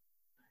it.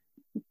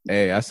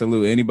 Hey, I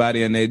salute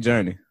anybody in their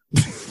journey.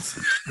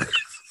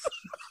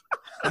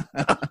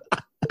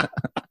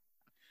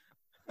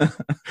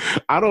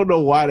 I don't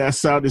know why that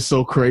sounded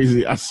so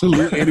crazy. I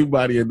salute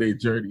anybody in their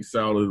journey.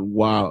 Sounded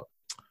wild.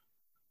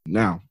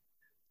 Now,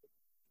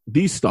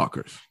 these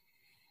stalkers.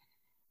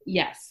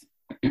 Yes.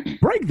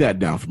 Break that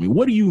down for me.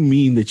 What do you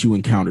mean that you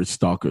encountered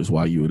stalkers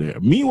while you were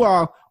there?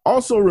 Meanwhile,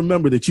 also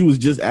remember that you was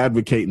just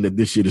advocating that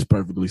this shit is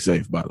perfectly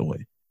safe, by the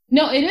way.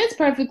 No, it is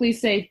perfectly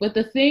safe. But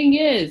the thing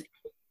is,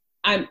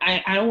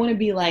 I don't want to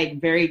be like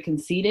very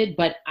conceited,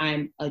 but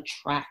I'm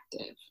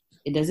attractive.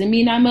 It doesn't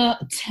mean I'm a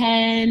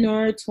 10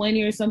 or a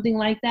 20 or something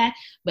like that.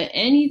 But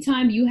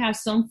anytime you have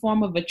some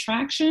form of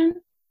attraction,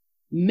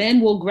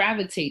 men will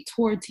gravitate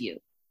towards you.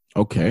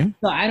 Okay.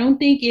 So I don't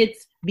think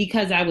it's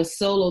because I was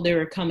solo they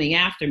were coming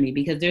after me,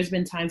 because there's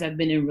been times I've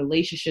been in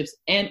relationships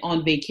and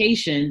on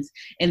vacations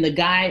and the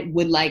guy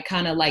would like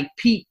kind of like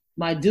peep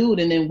my dude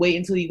and then wait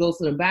until he goes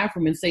to the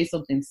bathroom and say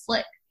something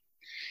slick.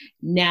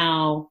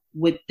 Now,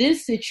 with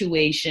this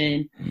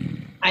situation,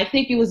 I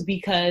think it was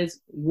because,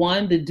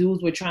 one, the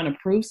dudes were trying to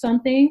prove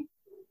something.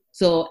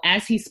 So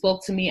as he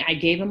spoke to me, I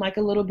gave him like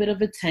a little bit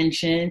of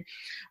attention.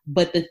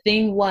 But the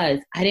thing was,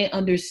 I didn't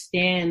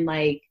understand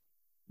like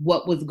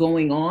what was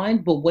going on.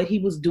 But what he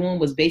was doing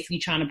was basically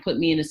trying to put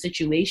me in a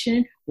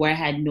situation where I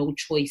had no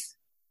choice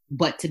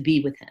but to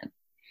be with him.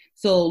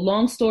 So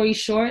long story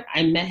short,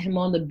 I met him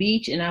on the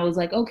beach and I was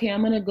like, okay,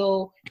 I'm going to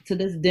go to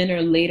this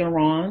dinner later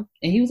on.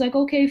 And he was like,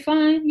 okay,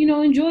 fine,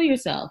 enjoy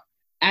yourself.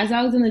 As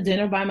I was in the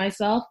dinner by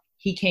myself,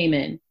 he came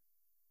in.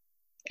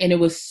 And it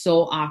was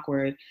so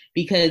awkward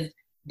because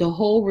the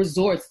whole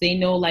resorts, they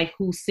know like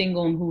who's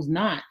single and who's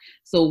not.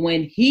 So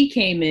when he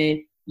came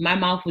in, my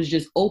mouth was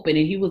just open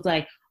and he was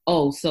like,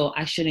 oh, so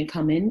I shouldn't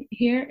come in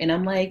here? And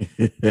I'm like,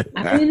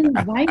 I didn't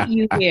invite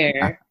you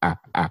here.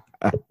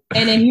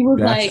 And then he was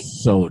like,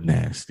 so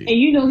nasty.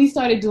 And he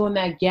started doing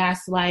that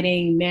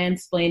gaslighting,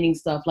 mansplaining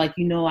stuff. Like,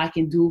 I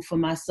can do for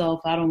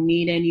myself. I don't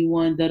need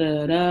anyone,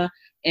 da-da-da.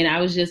 And I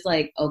was just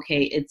like,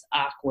 okay, it's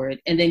awkward.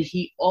 And then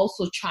he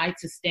also tried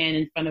to stand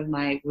in front of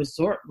my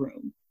resort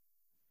room.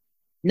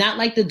 Not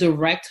like the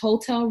direct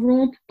hotel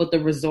room, but the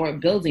resort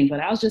building. But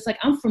I was just like,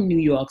 I'm from New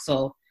York,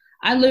 so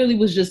I literally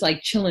was just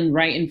like chilling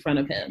right in front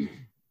of him.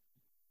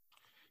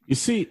 You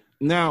see,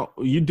 now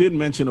you did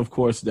mention, of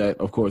course, that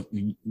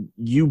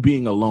you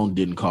being alone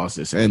didn't cause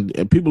this, and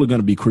people are going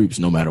to be creeps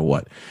no matter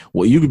what.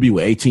 Well, you could be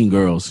with 18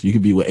 girls, you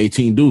could be with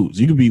 18 dudes,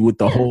 you could be with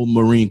the whole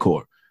Marine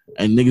Corps,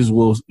 and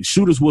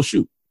shooters will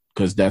shoot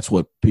because that's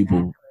what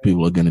people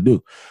are going to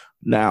do.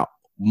 Now,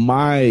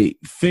 my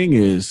thing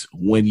is,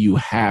 when you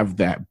have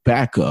that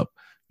backup,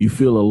 you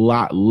feel a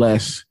lot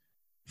less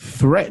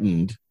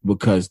threatened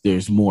because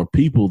there's more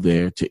people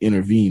there to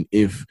intervene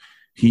if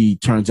he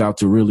turns out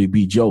to really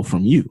be Joe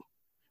from you.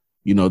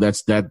 You know,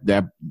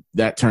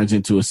 that turns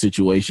into a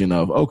situation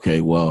of,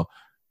 okay, well,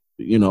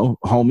 you know,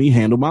 homie,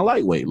 handle my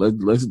lightweight.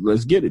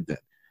 Let's get it then.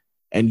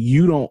 And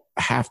you don't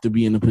have to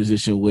be in a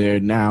position where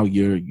now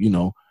you're, you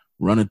know,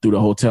 running through the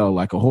hotel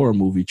like a horror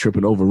movie,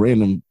 tripping over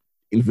random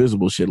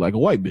invisible shit like a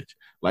white bitch.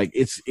 Like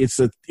it's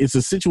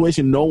a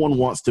situation no one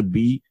wants to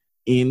be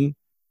in,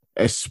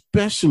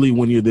 especially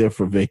when you're there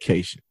for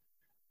vacation.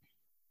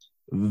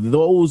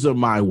 Those are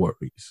my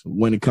worries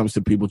when it comes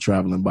to people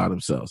traveling by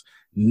themselves.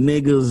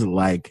 Niggas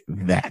like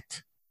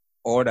that.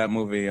 Or that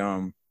movie,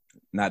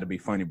 not to be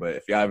funny, but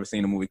if y'all ever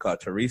seen a movie called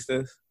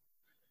Turistas?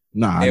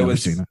 Nah, I never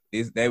seen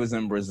it. They was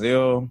in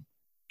Brazil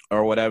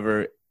or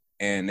whatever,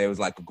 and there was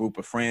like a group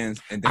of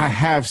friends. And then, I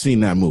have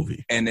seen that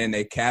movie. And then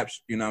they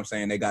captured, you know what I'm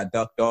saying? They got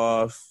ducked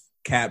off,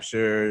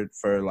 captured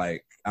for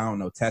like, I don't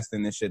know,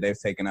 testing and shit. They've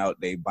taken out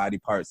their body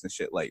parts and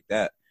shit like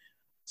that.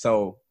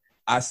 So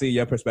I see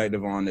your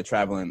perspective on the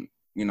traveling,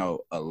 you know,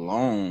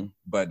 alone,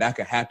 but that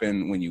could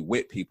happen when you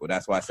with people.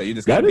 That's why I say you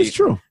just gotta That is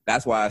true.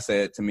 That's why I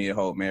said to me and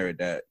Hope married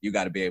that you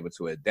got to be able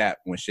to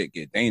adapt when shit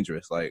get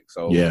dangerous. Like,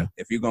 so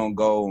if you're going to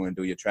go and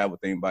do your travel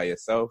thing by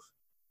yourself,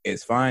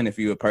 it's fine if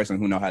you're a person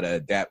who know how to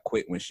adapt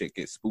quick when shit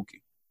gets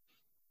spooky.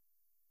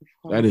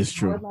 That is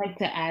true. I would like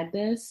to add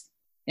this,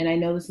 and I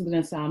know this is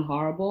going to sound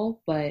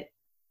horrible, but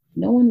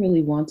no one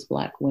really wants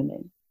Black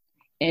women.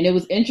 And it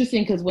was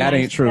interesting because when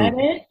I said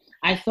it,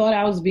 I thought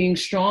I was being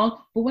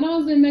strong, but when I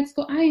was in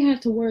Mexico, I didn't have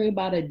to worry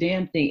about a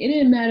damn thing. It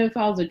didn't matter if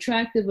I was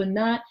attractive or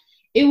not.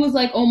 It was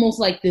like almost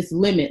like this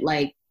limit,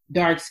 like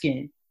dark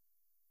skin.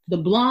 The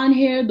blonde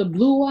hair, the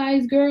blue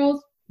eyes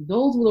girls,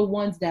 those were the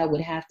ones that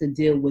would have to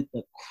deal with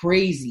the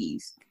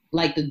crazies.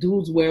 Like the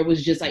dudes where it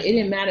was just like, it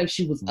didn't matter if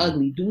she was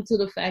ugly. Due to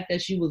the fact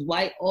that she was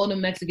white, all the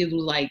Mexicans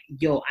was like,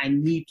 yo, I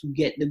need to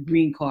get the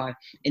green card.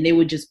 And they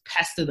would just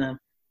pester them.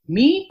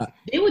 Me,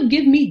 they would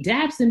give me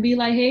daps and be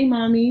like, hey,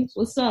 mommy,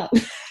 what's up?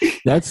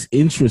 That's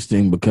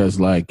interesting because,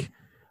 like,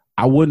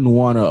 I wouldn't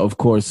want to, of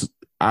course,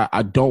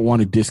 I don't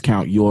want to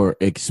discount your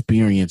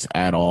experience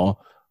at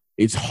all.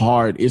 It's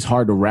hard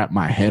to wrap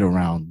my head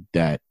around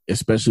that,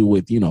 especially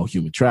with, you know,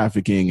 human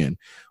trafficking and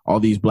all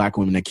these Black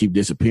women that keep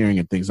disappearing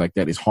and things like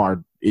that. It's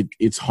hard.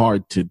 It's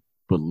hard to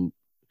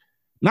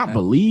not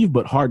believe,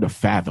 but hard to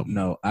fathom.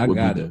 No, I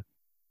got it.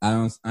 I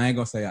ain't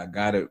gonna say I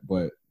got it,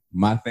 but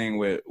my thing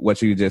with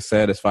what you just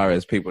said, as far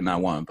as people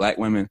not wanting Black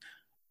women,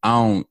 I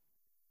don't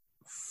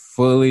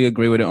fully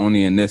agree with it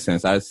only in this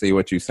sense. I see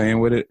what you're saying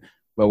with it.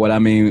 But what I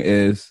mean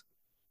is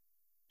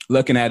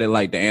looking at it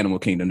like the animal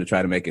kingdom to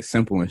try to make it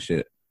simple and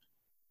shit.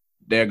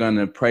 They're going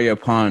to prey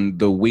upon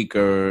the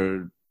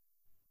weaker,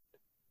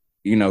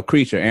 you know,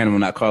 creature, animal,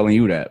 not calling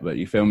you that, but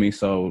you feel me?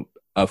 So,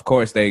 of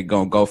course, they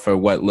going to go for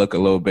what look a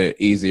little bit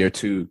easier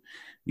to,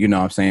 you know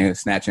what I'm saying,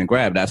 snatch and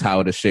grab. That's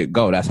how the shit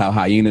go. That's how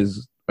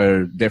hyenas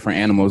or different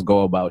animals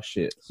go about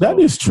shit. So, that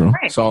is true.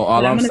 Right. So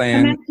all I'm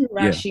saying,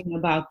 Rashid,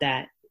 about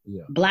that.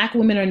 Yeah. Black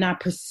women are not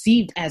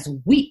perceived as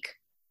weak.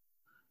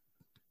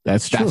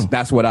 That's true.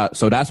 That's what I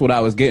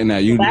was getting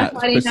at. You not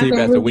perceived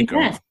as a weaker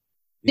one.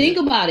 Think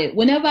about it.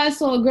 Whenever I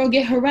saw a girl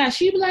get harassed,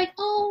 she'd be like,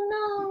 oh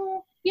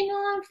no, you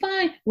know, I'm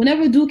fine.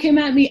 Whenever a dude came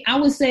at me, I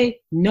would say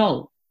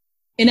no.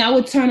 And I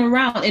would turn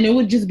around and it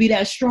would just be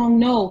that strong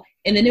no.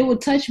 And then it would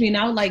touch me and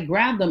I would like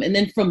grab them. And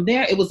then from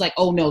there, it was like,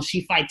 oh no,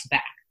 she fights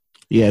back.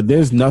 Yeah,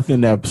 there's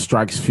nothing that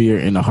strikes fear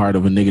in the heart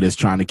of a nigga that's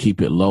trying to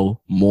keep it low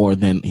more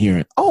than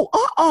hearing,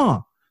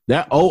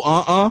 that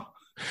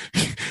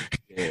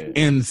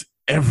ends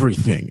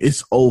everything.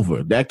 It's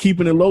over. That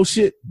keeping it low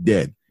shit,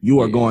 dead.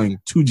 You are going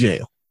to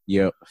jail.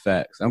 Yep,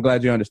 facts. I'm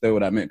glad you understood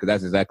what I meant because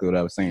that's exactly what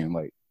I was saying.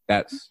 Like,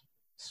 that's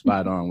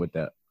spot on with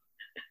that.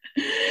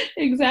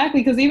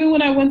 Exactly, because even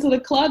when I went to the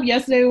club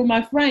yesterday with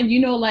my friend, you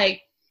know,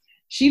 like,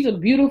 she's a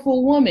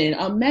beautiful woman,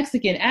 a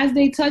Mexican. As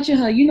they touching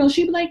her, you know,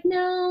 she'd be like,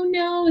 no,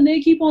 and they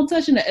keep on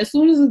touching her. As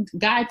soon as a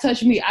guy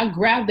touched me, I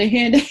grabbed the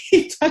hand that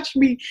he touched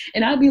me,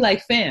 and I'd be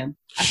like, fam.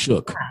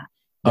 Shook.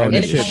 Oh,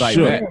 that shit like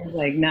that.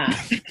 Like, nah.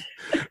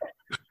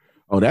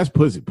 Oh, that's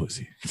pussy.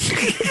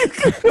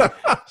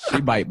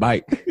 She bite.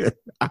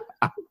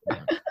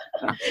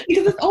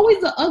 Because it's always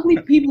the ugly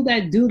people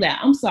that do that.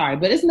 I'm sorry,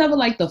 but it's never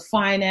like the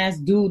fine ass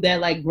dude that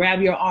like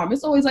grab your arm.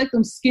 It's always like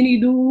them skinny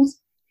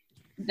dudes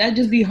that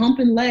just be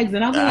humping legs,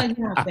 and I'm like,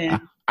 nah,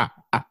 fam.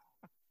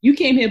 You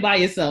came here by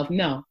yourself.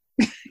 No.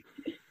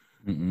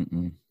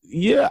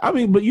 Yeah, I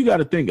mean, but you got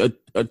to think,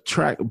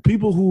 attract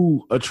people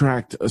who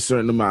attract a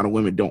certain amount of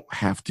women don't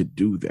have to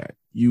do that.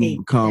 You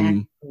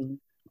become,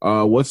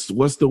 what's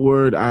the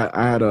word?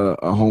 I had a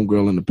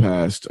homegirl in the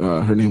past.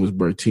 Her name was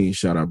Bertine.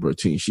 Shout out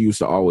Bertine. She used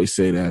to always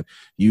say that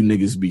you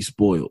niggas be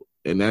spoiled,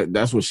 and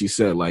that's what she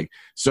said. Like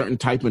certain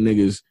type of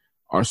niggas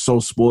are so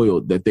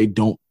spoiled that they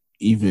don't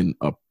even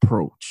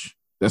approach.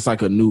 That's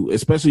like a new,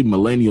 especially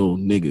millennial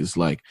niggas.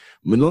 Like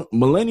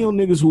millennial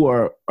niggas who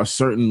are a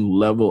certain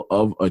level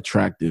of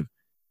attractive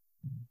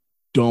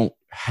don't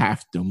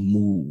have to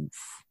move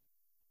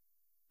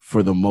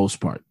for the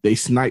most part. They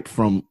snipe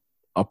from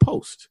a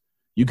post.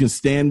 You can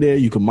stand there,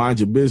 you can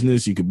mind your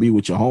business, you can be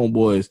with your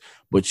homeboys,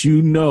 but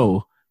you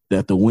know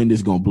that the wind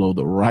is going to blow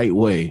the right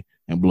way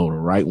and blow the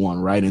right one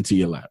right into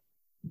your lap.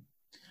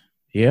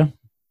 Yeah.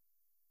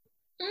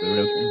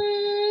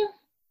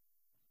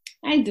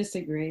 I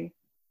disagree.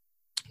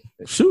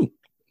 Shoot.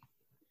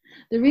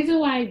 The reason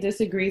why I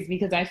disagree is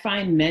because I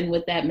find men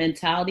with that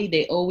mentality,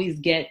 they always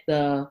get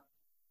the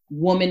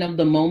woman of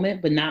the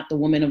moment, but not the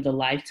woman of the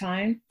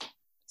lifetime.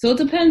 So it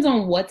depends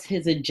on what's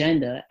his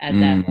agenda at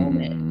that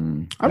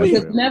moment. I mean,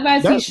 whenever I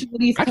see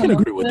shorties, I can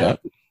agree with that.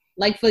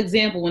 Like, for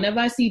example, whenever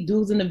I see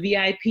dudes in the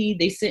VIP,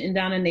 they sitting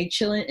down and they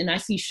chilling, and I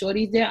see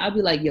shorties there, I'll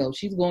be like, yo,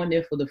 she's going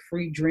there for the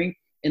free drink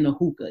and the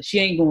hookah. She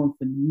ain't going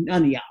for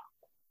none of y'all.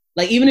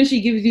 Like, even if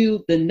she gives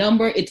you the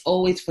number, it's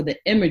always for the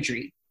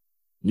imagery.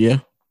 Yeah,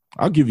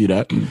 I'll give you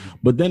that.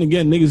 But then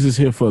again, niggas is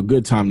here for a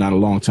good time, not a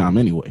long time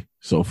anyway.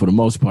 So for the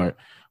most part,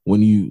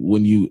 when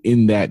you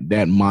in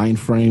that mind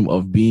frame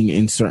of being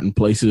in certain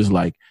places,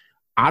 like,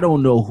 I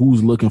don't know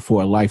who's looking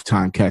for a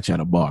lifetime catch at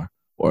a bar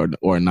or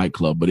a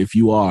nightclub, but if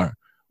you are,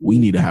 we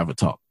need to have a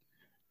talk.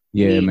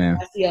 Yeah, man.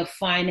 I see a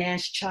fine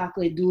ass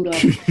chocolate dude, a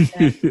fine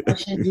ass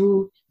Russian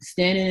dude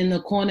standing in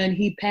the corner, and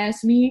he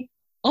passed me.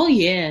 Oh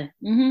yeah,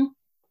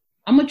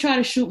 I'm going to try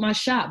to shoot my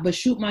shot, but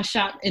shoot my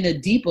shot in a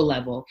deeper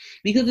level.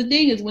 Because the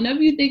thing is,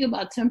 whenever you think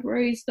about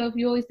temporary stuff,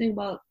 you always think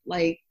about,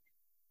 like,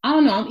 I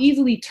don't know, I'm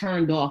easily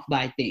turned off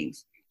by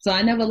things. So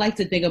I never like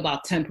to think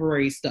about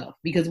temporary stuff.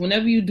 Because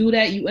whenever you do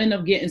that, you end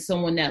up getting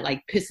someone that,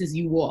 like, pisses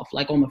you off,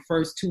 like, on the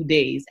first 2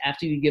 days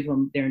after you give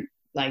them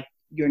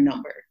your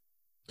number.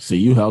 See,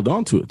 you held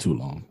on to it too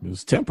long. It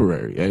was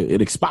temporary.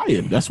 It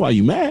expired. That's why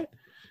you mad.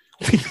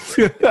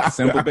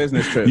 Simple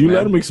business trip, You man.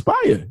 let them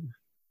expire.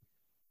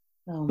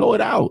 Throw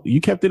it out. You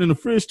kept it in the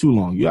fridge too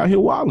long. You out here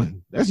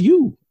wilding. That's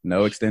you.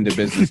 No extended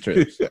business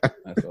trips.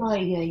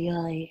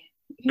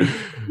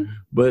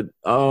 But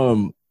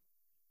oh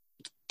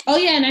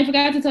yeah, and I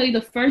forgot to tell you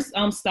the first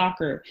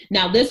stalker.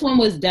 Now this one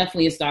was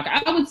definitely a stalker.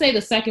 I would say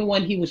the second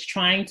one, he was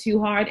trying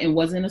too hard and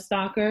wasn't a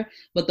stalker.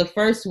 But the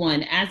first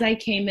one, as I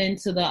came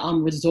into the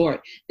resort,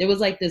 there was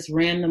like this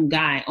random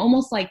guy,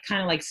 almost like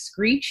kind of like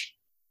Screech.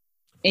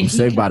 And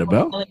Saved by the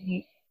Bell?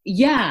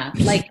 Yeah,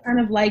 like kind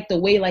of like the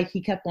way like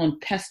he kept on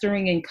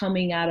pestering and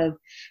coming out of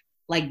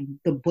like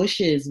the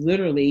bushes,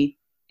 literally.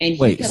 And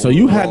wait, so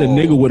you had a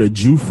nigga with a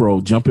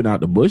Jufro jumping out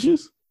the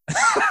bushes?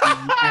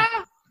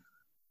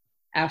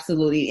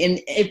 Absolutely. And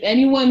if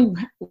anyone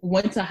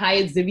went to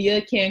Hyatt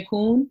Ziva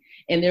Cancun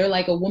and they're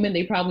like a woman,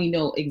 they probably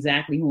know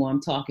exactly who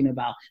I'm talking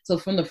about. So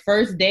from the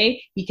first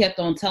day, he kept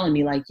on telling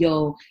me like,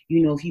 yo,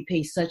 you know, if you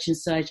pay such and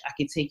such, I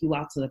can take you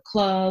out to the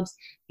clubs,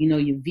 you know,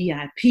 your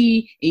VIP,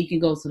 and you can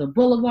go to the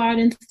boulevard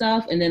and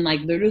stuff. And then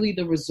like literally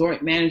the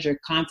resort manager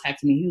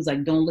contacted me. He was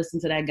like, don't listen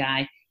to that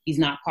guy. He's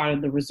not part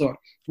of the resort.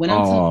 When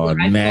I'm telling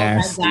you,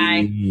 I saw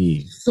that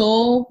guy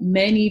so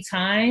many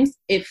times,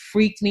 it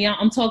freaked me out.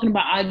 I'm talking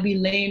about I'd be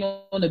laying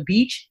on the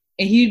beach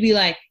and he'd be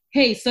like,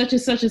 hey, such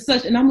and such and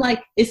such. And I'm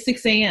like, it's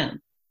 6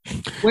 a.m.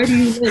 Where do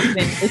you live, man?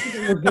 This is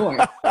a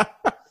resort.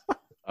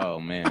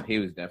 Oh, man. He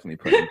was definitely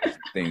putting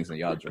things in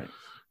y'all drink.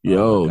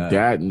 Yo,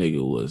 that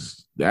nigga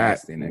was that.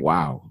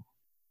 Wow.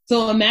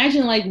 So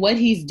imagine like what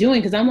he's doing.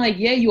 Because I'm like,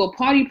 yeah, you're a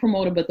party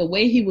promoter. But the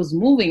way he was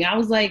moving, I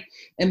was like,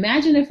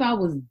 imagine if I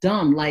was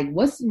dumb. Like,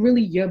 what's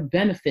really your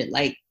benefit?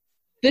 Like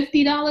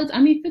 $50? I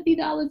mean,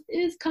 $50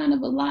 is kind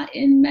of a lot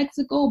in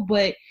Mexico.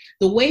 But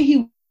the way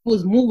he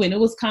was moving, it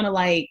was kind of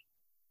like,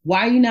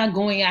 why are you not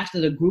going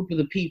after the group of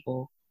the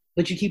people,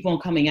 but you keep on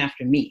coming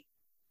after me?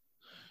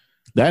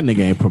 That nigga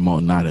ain't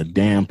promoting not a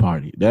damn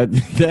party. That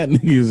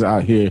nigga is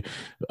out here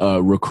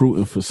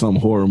recruiting for some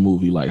horror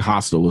movie like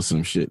Hostel or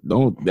some shit.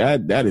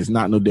 That is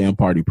not no damn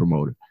party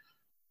promoter.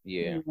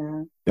 Yeah.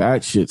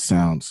 That shit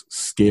sounds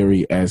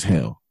scary as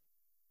hell.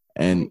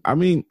 And I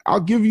mean,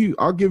 I'll give you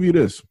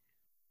this.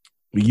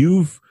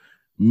 You've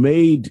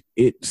made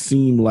it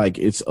seem like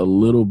it's a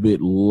little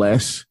bit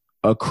less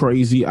a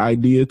crazy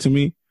idea to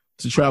me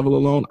to travel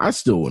alone. I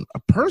still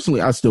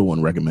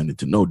wouldn't recommend it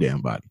to no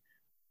damn body.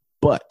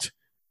 But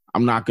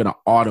I'm not going to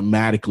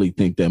automatically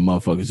think that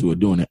motherfuckers who are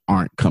doing it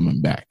aren't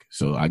coming back.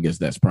 So I guess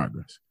that's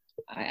progress.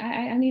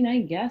 I mean,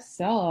 I guess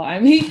so. I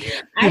mean,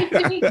 I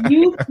think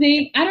you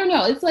think, I don't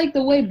know. It's like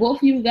the way both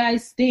of you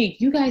guys think.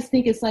 You guys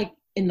think it's like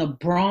in the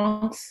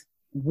Bronx,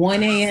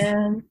 1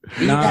 a.m.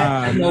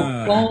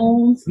 No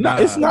phones. No,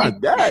 it's not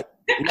that.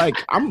 like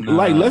I'm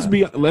like let's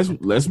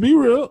be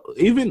real.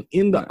 Even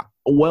in the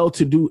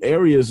well-to-do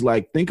areas,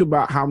 like think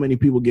about how many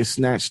people get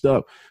snatched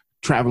up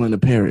traveling to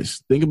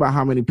Paris. Think about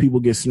how many people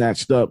get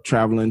snatched up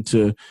traveling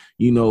to,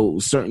 you know,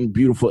 certain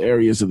beautiful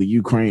areas of the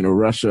Ukraine or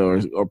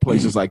Russia or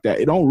places like that.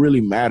 It don't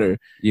really matter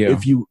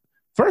if you.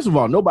 First of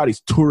all, nobody's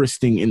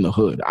touristing in the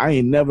hood. I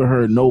ain't never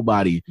heard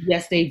nobody.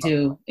 Yes, they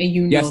do, and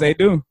you know. Yes, they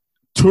do.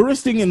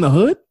 Touristing in the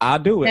hood? I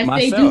do it yes,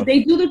 myself. They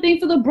do the thing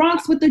for the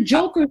Bronx with the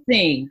Joker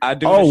thing. I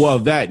do. Oh, well,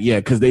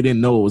 because they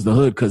didn't know it was the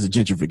hood because of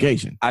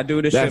gentrification. I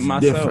do this shit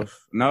myself. Different.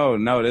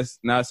 No,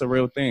 it's a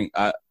real thing.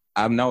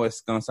 I know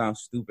it's gonna sound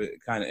stupid,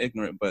 kind of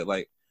ignorant, but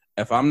like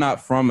if I'm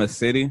not from a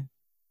city,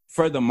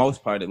 for the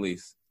most part at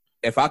least,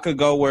 if I could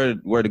go where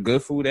the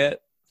good food at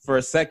for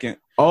a second.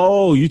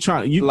 Oh, you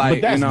trying like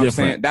but that's you know different. What I'm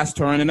saying? That's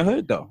touring in the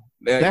hood though.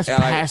 That's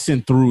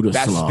passing through the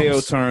slums. That's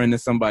still touring in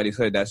somebody's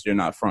hood that you're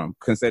not from.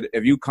 Consider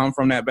if you come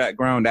from that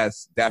background,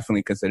 that's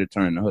definitely considered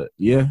touring the hood.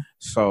 Yeah.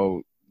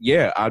 So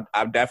yeah,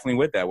 I'm definitely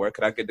with that. Where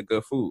could I get the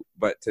good food?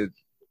 But to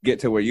get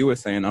to where you were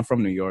saying, I'm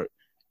from New York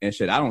and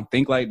shit. I don't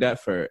think like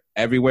that for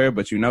everywhere,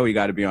 but you know you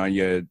got to be on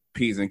your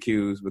P's and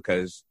Q's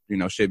because you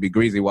know shit be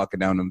greasy walking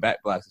down them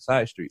back blocks and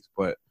side streets.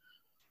 But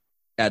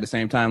at the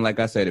same time, like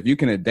I said, if you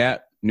can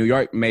adapt, New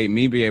York made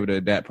me be able to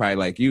adapt. Probably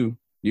like you.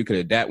 You could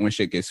adapt when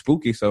shit gets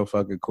spooky so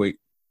fucking quick.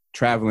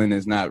 Traveling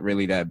is not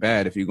really that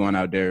bad if you're going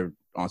out there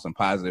on some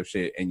positive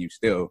shit and you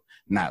still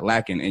not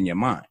lacking in your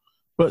mind.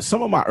 But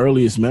some of my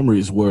earliest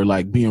memories were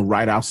like being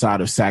right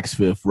outside of Saks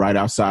Fifth, right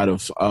outside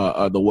of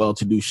the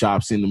well-to-do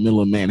shops in the middle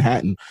of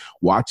Manhattan,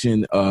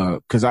 watching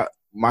because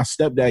my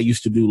stepdad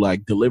used to do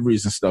like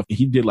deliveries and stuff.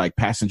 He did like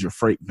passenger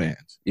freight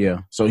vans. Yeah.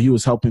 So he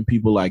was helping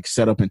people like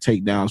set up and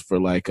take downs for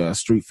like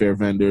street fair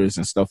vendors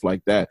and stuff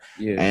like that.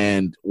 Yeah.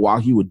 And while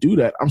he would do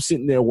that, I'm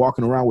sitting there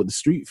walking around with the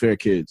street fair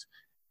kids,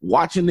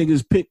 watching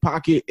niggas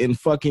pickpocket and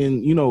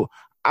fucking, you know,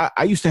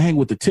 I used to hang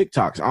with the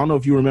TikToks. I don't know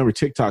if you remember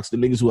TikToks, the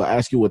niggas who will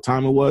ask you what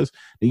time it was,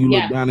 and you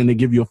look down and they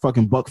give you a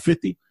fucking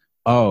 $1.50.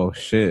 Oh,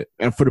 shit.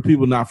 And for the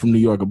people not from New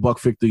York,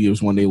 $1.50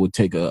 was when they would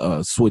take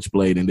a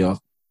switchblade and they'll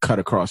cut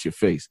across your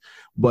face.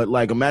 But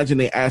like imagine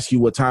they ask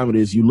you what time it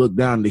is, you look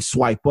down and they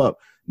swipe up.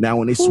 Now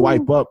when they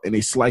swipe up and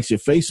they slice your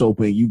face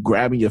open, you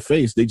grabbing your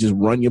face, they just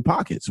run your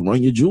pockets,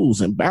 run your jewels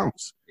and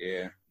bounce.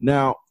 Yeah.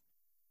 Now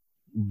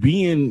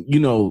being, you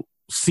know,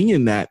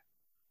 seeing that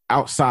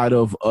outside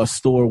of a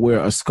store where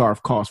a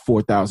scarf costs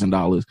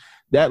 $4,000,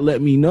 that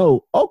let me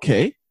know,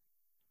 okay,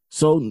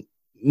 so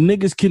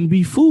niggas can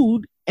be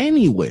food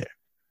anywhere.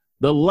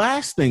 The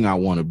last thing I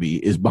want to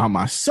be is by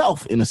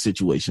myself in a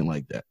situation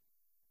like that.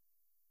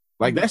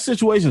 Like that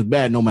situation is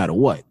bad no matter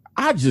what.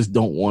 I just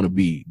don't want to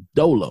be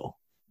dolo.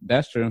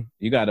 That's true.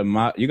 You got a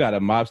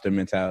mobster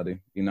mentality.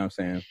 You know what I'm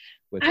saying?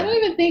 I don't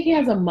even think he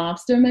has a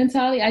mobster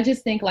mentality. I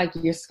just think like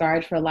you're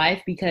scarred for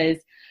life because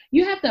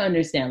you have to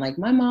understand. Like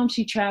my mom,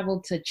 she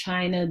traveled to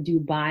China,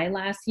 Dubai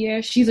last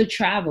year. She's a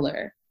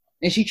traveler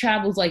and she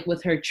travels like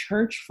with her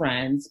church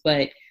friends.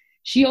 But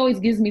she always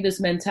gives me this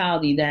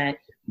mentality that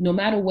no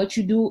matter what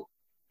you do,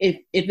 if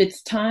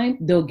it's time,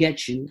 they'll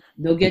get you.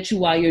 They'll get you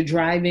while you're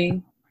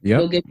driving. Yep.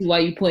 They'll get you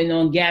while you're putting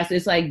on gas.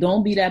 It's like,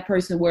 don't be that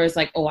person where it's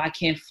like, oh, I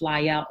can't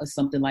fly out or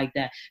something like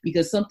that.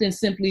 Because something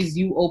simply as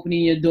you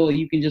opening your door,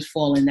 you can just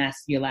fall and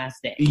that's your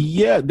last day.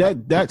 Yeah,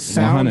 that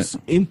sounds,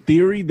 100. In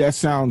theory, that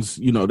sounds,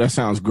 you know, that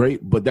sounds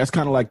great. But that's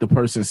kind of like the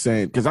person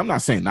saying, because I'm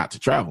not saying not to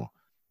travel.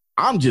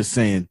 I'm just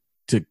saying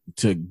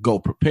to go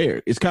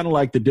prepared. It's kind of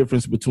like the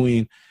difference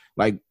between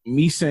like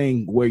me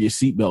saying wear your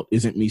seatbelt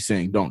isn't me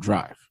saying don't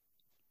drive.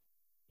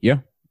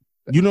 Yeah.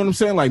 You know what I'm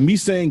saying? Like me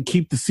saying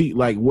keep the seat,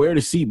 like wear the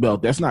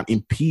seatbelt, that's not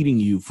impeding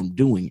you from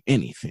doing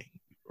anything.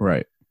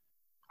 Right.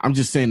 I'm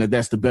just saying that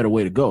that's the better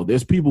way to go.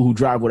 There's people who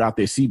drive without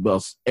their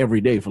seatbelts every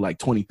day for like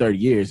 20, 30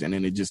 years, and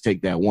then they just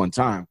take that one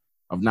time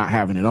of not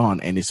having it on,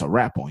 and it's a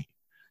wrap on you.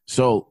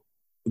 So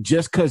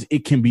just because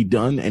it can be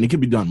done, and it can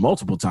be done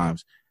multiple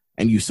times,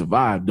 and you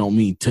survive, don't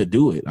mean to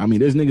do it. I mean,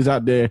 there's niggas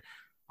out there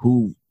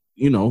who,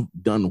 you know,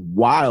 done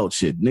wild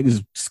shit.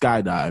 Niggas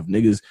skydive.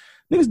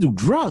 Niggas do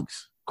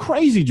drugs.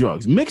 Crazy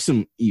drugs, mix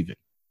them even.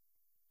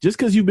 Just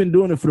because you've been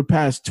doing it for the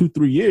past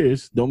 2-3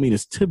 years don't mean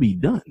it's to be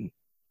done.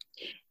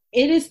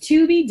 It is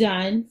to be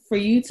done for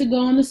you to go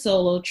on a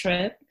solo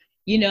trip.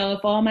 You know, if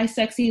all my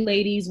sexy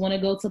ladies want to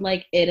go to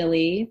like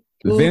Italy.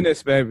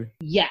 Venice, baby.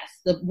 Yes.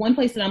 The one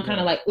place that I'm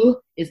kind of like,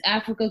 is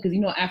Africa. Because,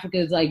 you know, Africa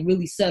is like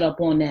really set up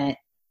on that,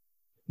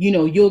 you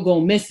know, you'll go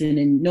missing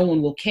and no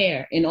one will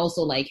care. And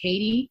also like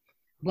Haiti.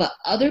 But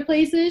other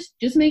places,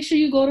 just make sure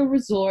you go to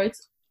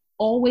resorts.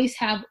 Always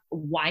have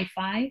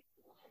Wi-Fi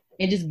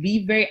and just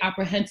be very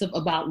apprehensive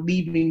about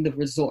leaving the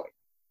resort.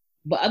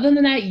 But other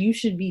than that, you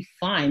should be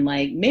fine.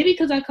 Like maybe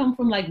because I come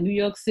from like New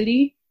York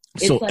City.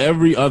 So like,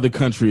 every other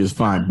country is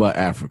fine but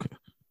Africa.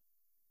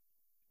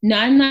 No,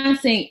 I'm not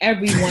saying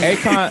everyone.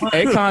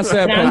 Akon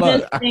said pull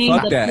up.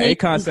 Fuck that.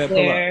 Akon said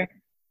pull up.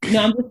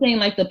 No, I'm just saying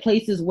like the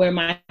places where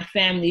my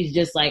family is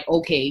just like,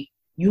 okay,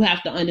 you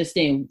have to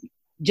understand.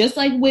 Just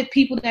like with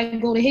people that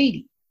go to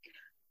Haiti.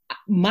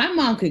 my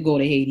mom could go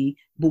to Haiti,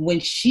 but when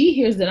she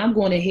hears that I'm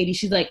going to Haiti,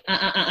 she's like,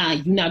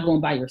 you're not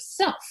going by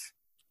yourself.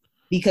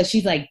 Because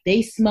she's like,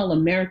 they smell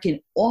American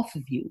off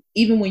of you,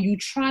 even when you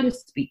try to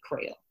speak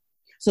Creole.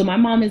 So my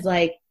mom is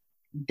like,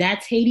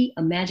 that's Haiti.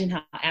 Imagine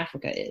how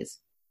Africa is.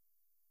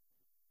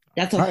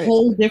 That's a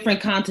whole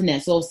different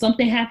continent. So if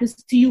something happens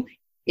to you,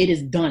 it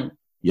is done.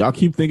 Y'all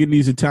keep thinking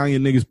these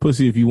Italian niggas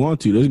pussy if you want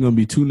to. There's gonna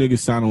be two niggas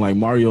sounding like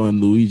Mario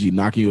and Luigi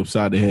knocking you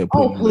upside the head,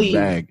 putting you in the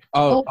bag.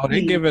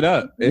 They give it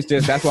up. It's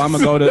just that's why I'm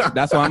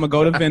gonna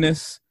go to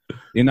Venice.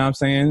 You know what I'm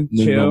saying?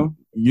 Chill.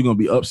 You're gonna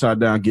be upside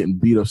down, getting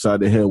beat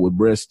upside the head with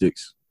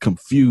breadsticks,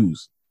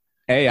 confused.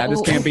 Hey, I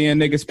just can't be in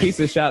niggas'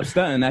 pizza shop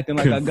stunting, acting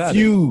like I got it.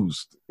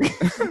 Confused.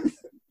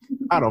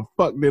 How the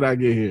fuck did I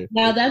get here?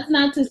 Now, that's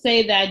not to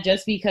say that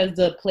just because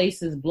the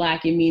place is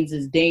black, it means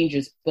it's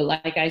dangerous. But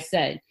like I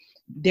said,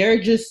 they're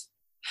just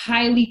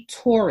highly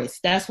tourist.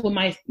 That's what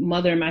my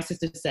mother and my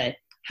sister said.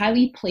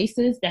 Highly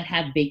places that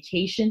have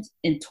vacations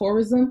and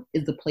tourism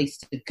is the place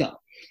to go.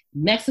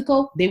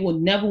 Mexico, they will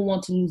never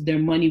want to lose their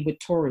money with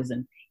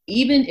tourism.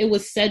 Even it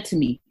was said to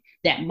me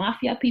that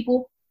mafia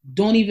people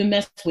don't even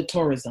mess with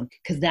tourism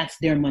because that's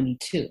their money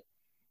too.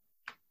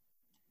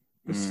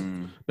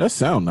 That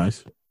sound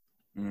nice.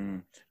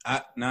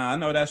 I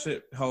know that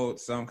shit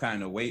holds some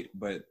kind of weight,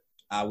 but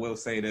I will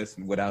say this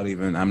without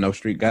even, I'm no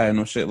street guy,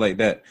 no shit like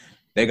that.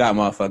 They got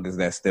motherfuckers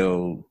that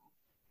still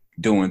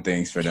doing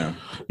things for them.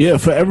 Yeah,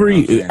 for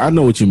every, I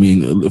know what you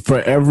mean.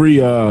 For every,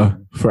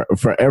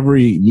 for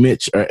every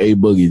Mitch or A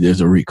Boogie,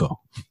 there's a Rico.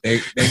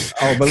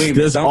 Believe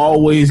there's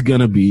always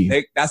gonna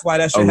be. That's why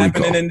that shit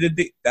happening in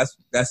the.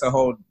 That's a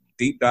whole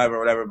deep dive or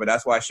whatever. But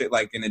that's why shit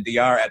like in the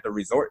DR at the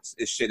resorts,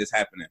 shit is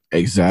happening.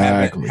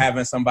 Exactly.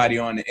 Having somebody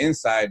on the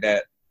inside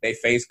that they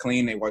face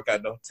clean, they work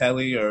out the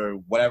telly or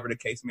whatever the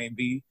case may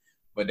be,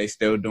 but they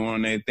still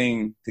doing their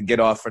thing to get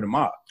off for the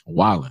mob.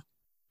 Wildin'.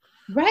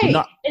 Right.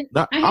 I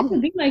have to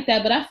be like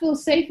that, but I feel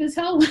safe as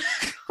hell.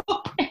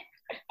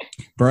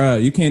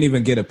 Bruh, you can't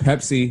even get a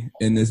Pepsi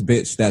in this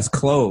bitch that's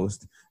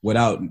closed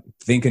without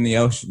thinking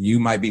else you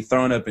might be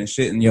throwing up and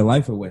shitting your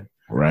life away.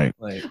 Right.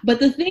 But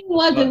the thing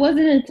was, it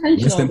wasn't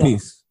intentional. Rest in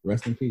peace.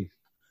 Rest in peace.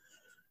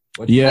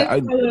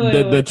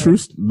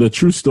 The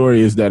true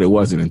story is that it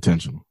wasn't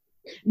intentional.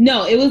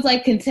 No, it was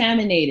like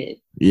contaminated.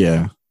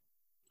 Yeah.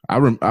 I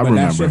remember.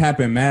 That shit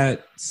happened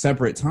mad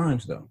separate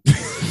times though.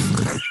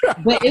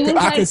 But it was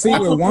I can see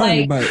with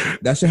one, but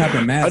that shit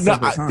happened mad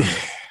separate times.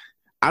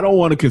 I don't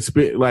want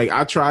to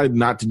I try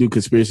not to do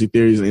conspiracy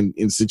theories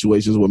in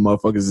situations where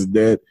motherfuckers is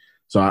dead.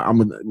 So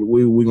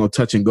we're gonna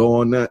touch and go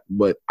on that.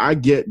 But I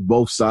get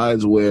both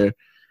sides where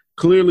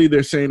clearly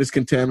they're saying it's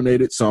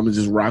contaminated. So I'm gonna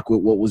just rock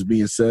with what was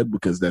being said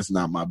because that's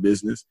not my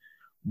business.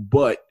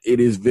 But it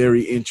is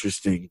very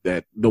interesting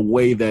that the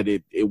way that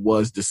it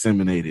was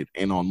disseminated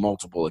and on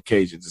multiple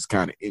occasions is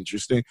kind of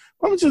interesting.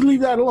 I'm going to just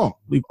leave that alone.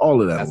 Leave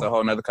all of that alone. That's a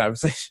whole nother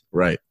conversation.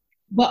 Right.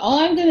 But all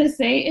I'm going to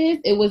say is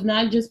it was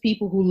not just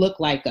people who look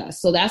like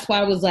us. So that's why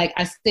I was like,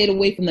 I stayed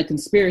away from the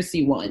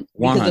conspiracy one.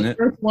 Because 100. the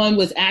first one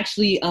was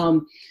actually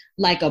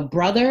like a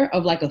brother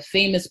of like a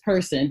famous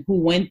person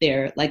who went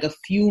there like a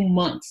few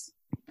months.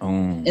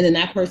 And then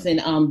that person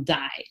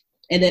died.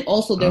 And then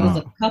also there was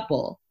a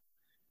couple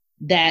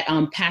that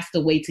passed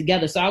away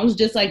together. So I was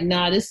just like,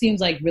 nah, this seems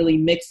like really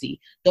mixy.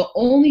 The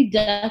only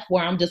death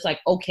where I'm just like,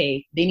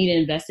 okay, they need to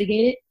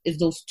investigate it is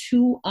those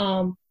two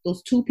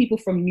people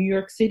from New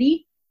York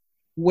City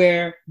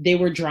where they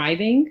were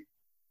driving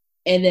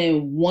and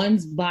then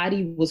one's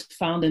body was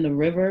found in the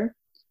river.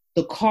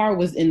 The car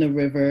was in the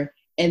river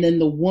and then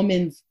the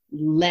woman's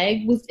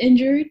leg was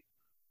injured.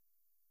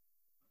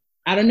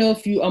 I don't know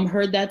if you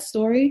heard that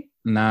story.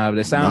 Nah, but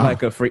it sounds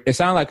like a freak. It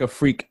sounds like a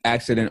freak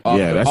accident.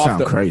 That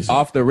sounds crazy.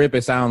 Off the rip,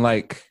 it sounds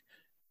like,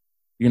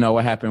 you know,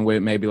 what happened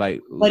with maybe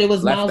like but it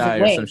was left miles eye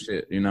away. or some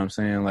shit. You know what I'm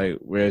saying? Like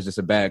where it's just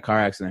a bad car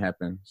accident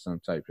happened, some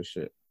type of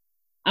shit.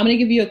 I'm gonna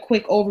give you a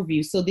quick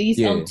overview. So these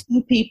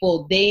two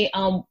people, they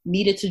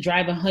needed to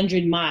drive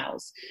 100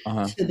 miles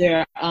to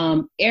their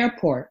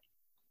airport.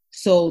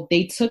 So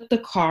they took the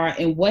car,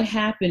 and what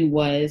happened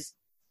was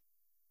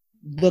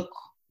the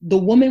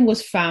woman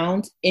was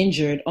found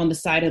injured on the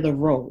side of the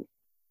road.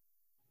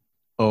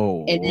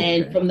 Oh. And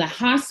then from the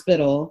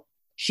hospital,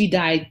 she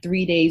died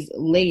 3 days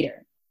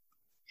later.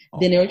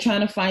 Then they were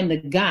trying to find the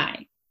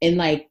guy. And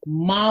like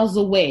miles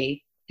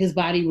away, his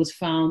body was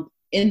found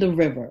in the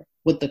river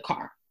with the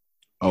car.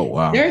 Oh,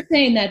 wow. They're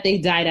saying that they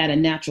died out of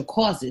natural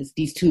causes,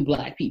 these two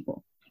black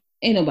people.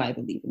 Ain't nobody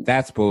believing that.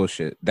 That's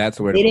bullshit. That's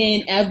where they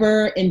didn't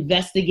ever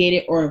investigate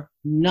it or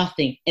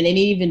nothing. And they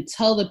didn't even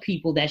tell the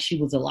people that she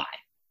was alive.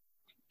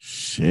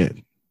 Shit.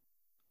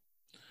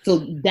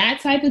 So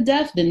that type of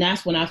death, then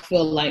that's when I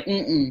feel like,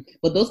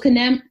 But those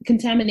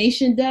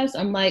contamination deaths,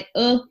 I'm like,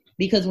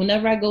 because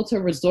whenever I go to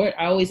a resort,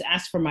 I always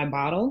ask for my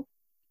bottle,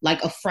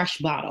 like a fresh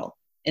bottle.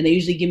 And they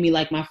usually give me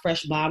like my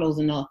fresh bottles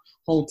in the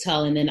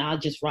hotel, and then I'll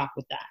just rock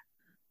with that.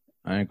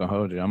 I ain't gonna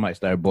hold you. I might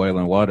start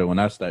boiling water when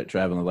I start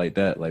traveling like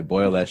that. Like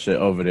boil that shit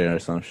over there or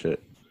some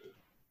shit.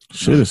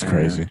 Shit is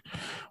crazy.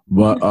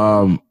 But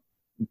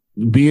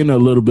being a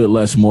little bit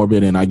less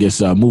morbid and I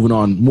guess moving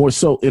on more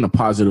so in a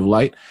positive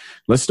light,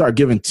 let's start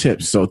giving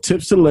tips. So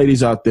tips to the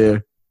ladies out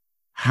there.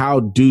 How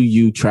do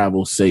you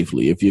travel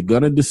safely? If you're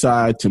going to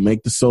decide to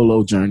make the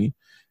solo journey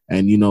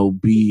and, you know,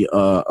 be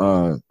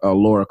a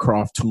Lara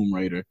Croft Tomb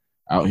Raider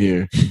out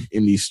here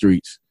in these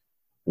streets,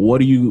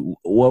 what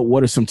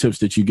are some tips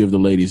that you give the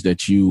ladies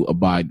that you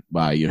abide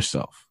by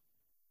yourself?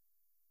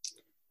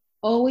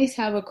 Always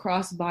have a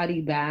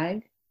crossbody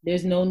bag.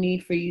 There's no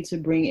need for you to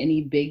bring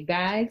any big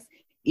bags.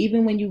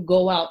 Even when you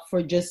go out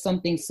for just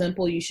something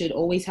simple, you should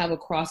always have a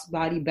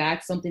crossbody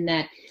bag, something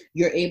that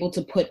you're able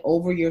to put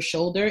over your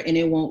shoulder and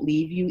it won't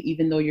leave you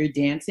even though you're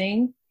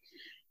dancing.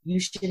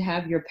 You should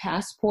have your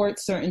passport,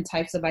 certain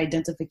types of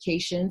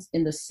identifications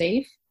in the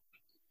safe.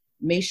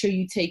 Make sure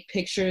you take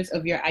pictures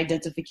of your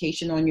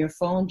identification on your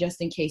phone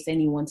just in case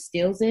anyone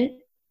steals it.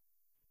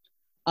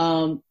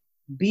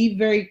 Be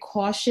very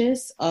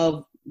cautious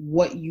of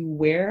what you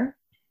wear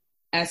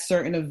at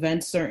certain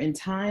events, certain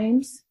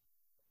times.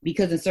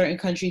 Because in certain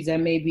countries that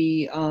may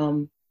be,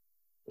 I'm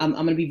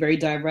going to be very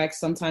direct.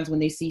 Sometimes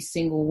when they see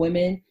single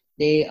women,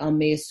 they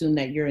may assume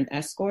that you're an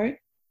escort.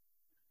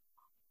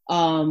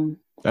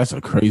 That's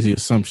a crazy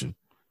assumption.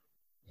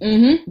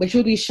 But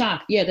you'll be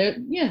shocked.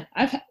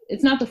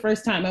 It's not the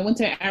first time. I went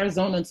to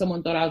Arizona and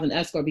someone thought I was an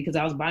escort because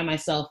I was by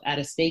myself at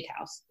a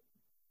steakhouse.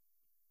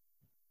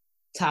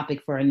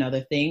 Topic for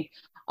another thing.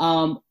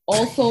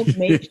 Also,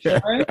 make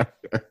sure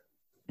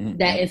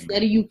that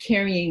instead of you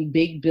carrying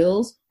big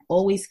bills,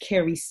 always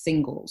carry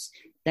singles.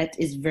 That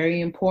is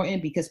very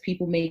important because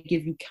people may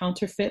give you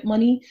counterfeit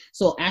money.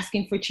 So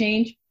asking for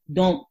change,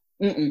 don't.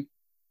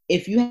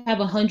 If you have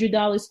 $100,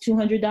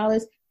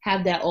 $200,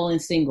 have that all in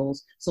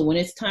singles. So when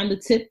it's time to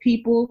tip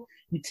people,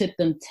 you tip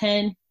them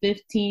 10,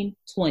 15,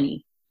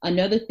 20.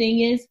 Another thing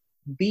is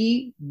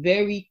be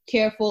very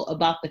careful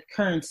about the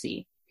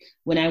currency.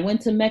 When I went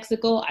to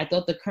Mexico, I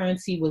thought the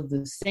currency was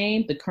the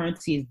same. The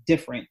currency is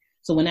different.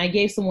 So when I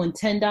gave someone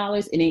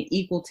 $10, it didn't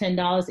equal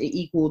 $10. It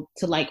equaled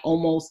to like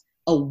almost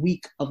a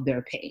week of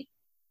their pay.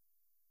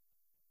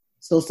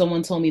 So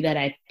someone told me that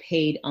I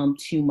paid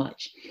too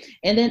much.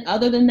 And then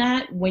other than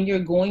that, when you're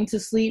going to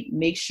sleep,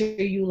 make sure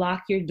you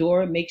lock your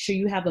door. Make sure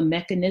you have a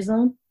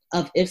mechanism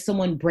of if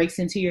someone breaks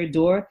into your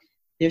door,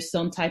 there's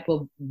some type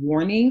of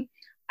warning.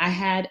 I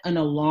had an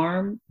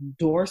alarm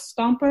door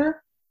stomper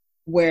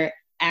where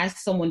as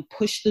someone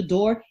pushed the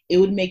door, it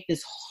would make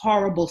this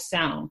horrible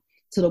sound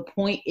to the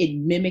point it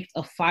mimicked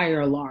a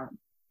fire alarm.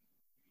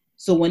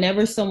 So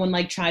whenever someone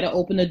like tried to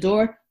open the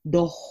door,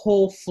 the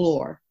whole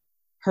floor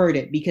heard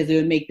it because it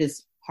would make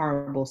this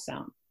horrible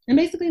sound. And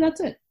basically that's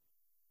it.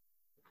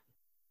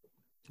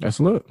 It's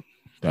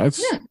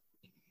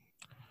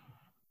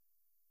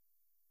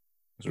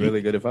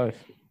really good advice.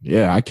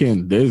 Yeah, I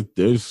can't.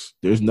 There's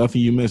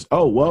nothing you miss.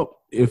 Oh,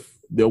 well, if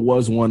there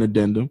was one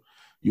addendum,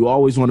 you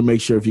always want to make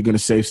sure if you're going to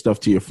save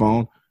stuff to your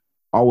phone,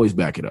 always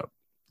back it up.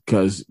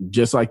 Because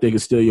just like they can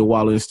steal your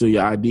wallet and steal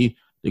your ID,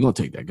 they're going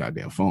to take that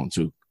goddamn phone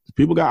too.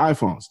 People got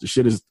iPhones. The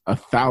shit is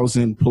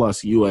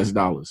 $1,000+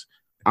 US.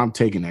 I'm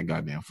taking that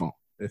goddamn phone.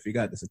 If you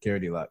got the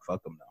security lock,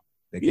 fuck them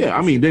now. Yeah,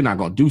 I mean, they're not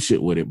going to do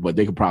shit with it, but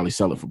they could probably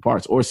sell it for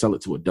parts or sell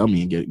it to a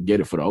dummy and get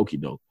it for the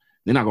okie doke.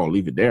 They're not going to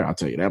leave it there, I'll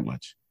tell you that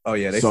much. Oh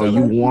yeah, so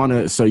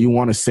you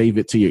want to save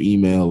it to your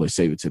email or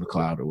save it to the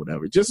cloud or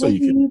whatever, just so you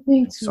can. You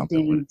think too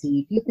damn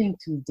deep. You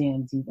think too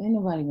damn deep. Ain't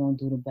nobody gonna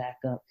do the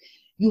backup.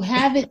 You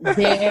have it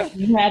there.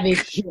 You have it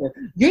here.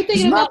 You're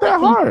thinking about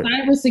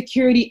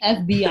cybersecurity,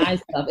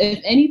 FBI stuff. If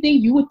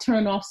anything, you would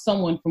turn off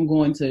someone from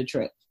going to a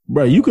trip.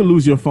 Bro, you could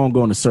lose your phone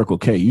going to Circle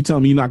K. You tell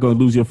me you're not going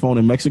to lose your phone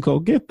in Mexico?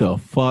 Get the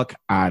fuck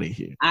out of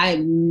here. I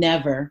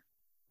never.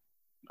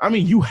 I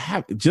mean, you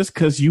have just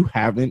because it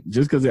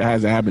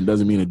hasn't happened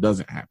doesn't mean it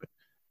doesn't happen.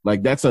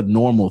 Like that's a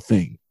normal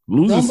thing.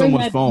 Losing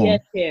someone's phone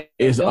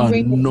is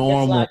a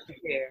normal.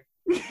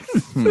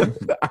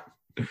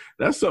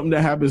 That's something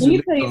that happens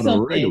on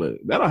a regular.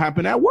 That'll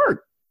happen at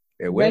work.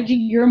 Reggie,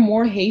 you're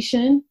more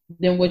Haitian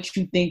than what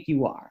you think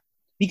you are.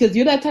 Because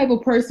you're that type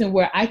of person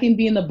where I can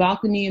be in the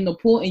balcony in the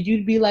pool and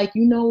you'd be like,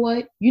 you know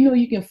what? You know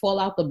you can fall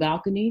out the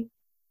balcony.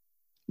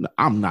 No,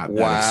 I'm not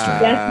that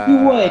extreme. Yes, you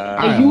would.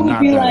 And you would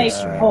be like,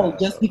 oh,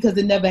 just because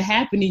it never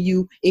happened to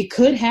you, it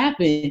could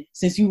happen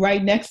since you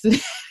right next to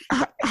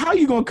How are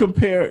you going to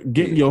compare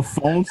getting your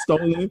phone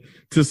stolen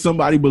to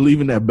somebody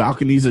believing that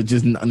balconies are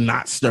just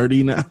not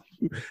sturdy now?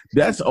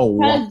 That's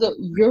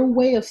your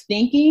way of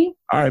thinking.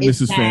 All right,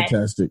 this is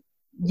fantastic.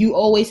 You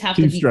always have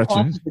to be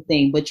cautious of the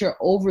thing, but you're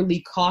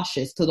overly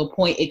cautious to the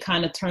point it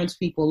kind of turns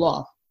people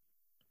off.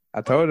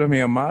 I told him he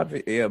a mob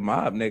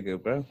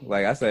nigga, bro.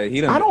 Like I said,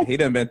 he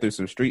done been through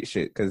some street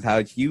shit. Cause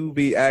how you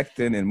be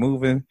acting and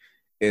moving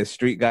is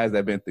street guys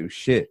that been through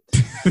shit.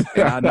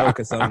 And I know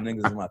cause some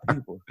niggas is my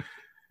people.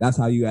 That's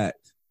how you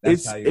act.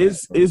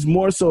 It's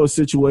more so a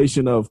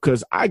situation of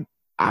cause I've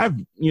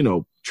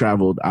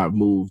traveled, I've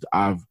moved,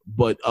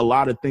 but a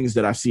lot of things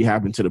that I see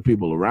happen to the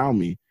people around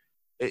me,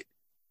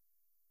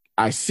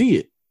 I see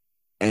it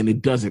and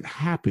it doesn't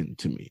happen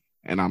to me.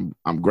 And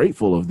I'm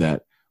grateful of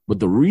that. But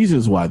the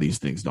reasons why these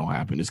things don't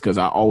happen is because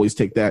I always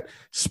take that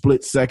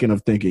split second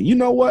of thinking, you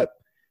know what?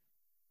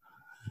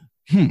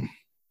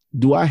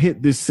 Do I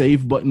hit this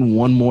save button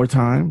one more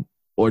time,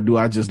 or do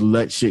I just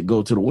let shit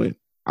go to the wind?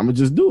 I'm going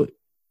to just do it.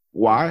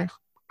 Why?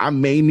 I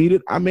may need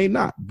it. I may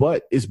not.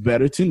 But it's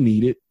better to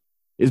need it.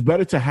 It's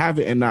better to have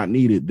it and not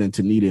need it than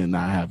to need it and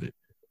not have it.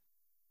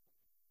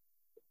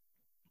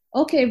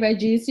 Okay,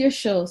 Reggie, it's your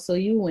show, so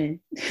you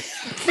win.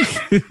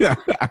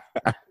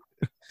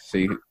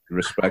 See,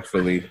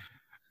 respectfully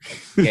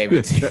gave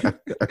it to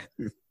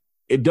you.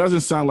 It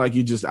doesn't sound like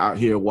you're just out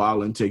here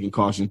wilding, taking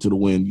caution to the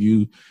wind.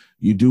 You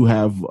do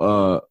have,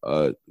 for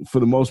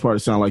the most part,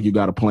 it sounds like you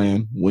got a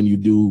plan when you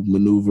do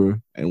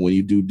maneuver and when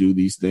you do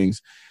these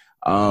things.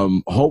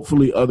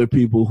 Hopefully other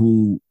people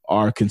who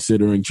are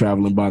considering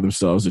traveling by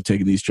themselves or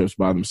taking these trips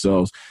by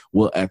themselves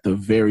will at the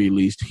very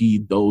least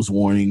heed those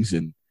warnings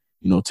and,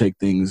 take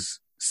things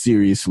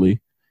seriously.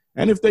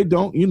 And if they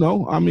don't,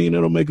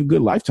 it'll make a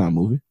good Lifetime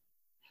movie.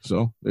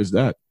 So there's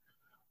that.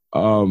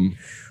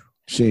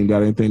 Sheen,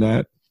 got anything to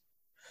add?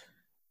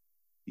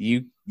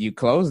 You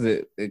closed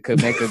it. It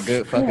could make a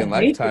good fucking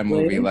Lifetime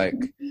movie. Like,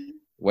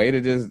 way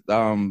to just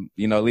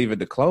leave it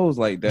to close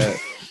like that.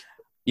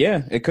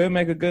 Yeah, it could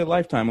make a good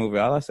Lifetime movie.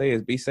 All I say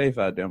is be safe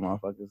out there,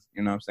 motherfuckers.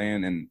 You know what I'm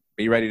saying? And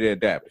be ready to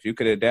adapt. If you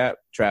could adapt,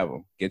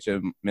 travel. Get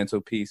your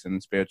mental peace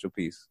and spiritual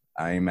peace.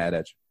 I ain't mad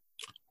at you.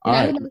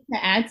 I would like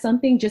to add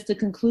something just to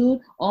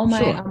conclude. All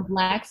my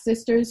Black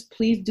sisters,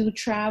 please do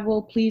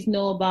travel. Please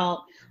know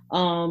about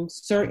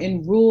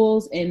certain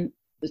rules and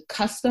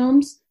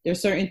customs. There are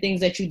certain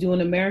things that you do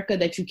in America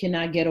that you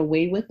cannot get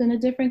away with in a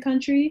different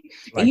country.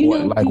 Like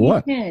what? Like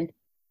what?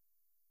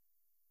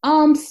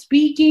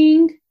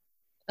 Speaking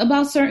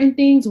about certain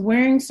things,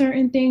 wearing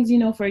certain things.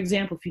 For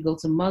example, if you go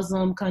to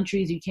Muslim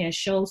countries, you can't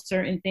show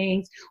certain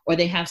things, or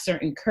they have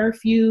certain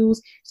curfews.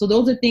 So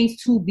those are things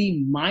to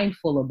be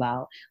mindful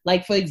about.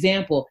 Like, for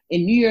example,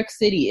 in New York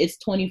City, it's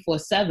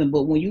 24/7,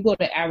 but when you go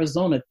to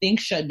Arizona, things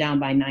shut down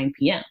by 9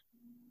 p.m.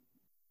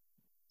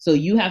 So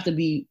you have to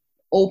be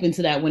open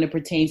to that when it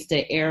pertains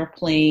to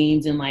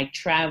airplanes and like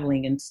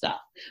traveling and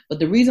stuff. But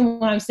the reason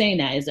why I'm saying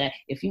that is that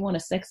if you want a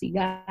sexy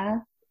guy,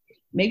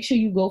 make sure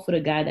you go for the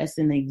guy that's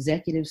in the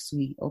executive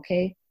suite,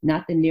 okay?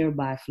 Not the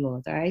nearby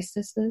floors, all right,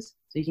 sisters?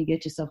 So you can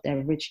get yourself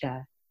that rich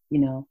guy,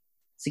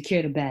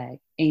 secure the bag.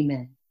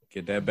 Amen.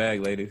 Get that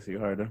bag, ladies. You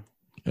heard her.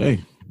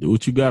 Hey, do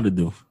what you got to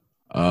do.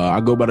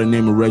 I go by the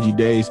name of Reggie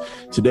Days.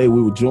 Today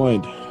we were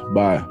joined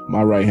by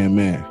my right-hand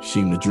man,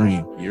 Sheem the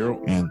Dream,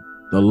 and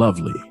the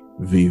lovely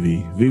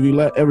Vivi. Vivi,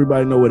 let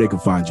everybody know where they can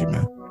find you,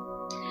 man.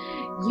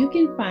 You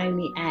can find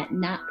me at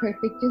Not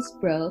Perfect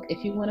Just Broke.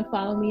 If you want to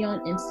follow me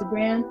on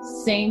Instagram,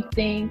 same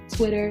thing.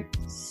 Twitter,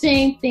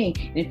 same thing.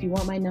 And if you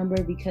want my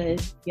number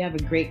because you have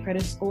a great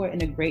credit score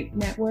and a great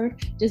network,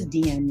 just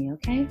DM me,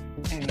 okay?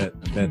 All right.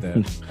 Bet.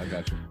 I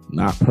got you.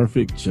 Not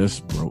Perfect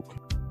Just Broke.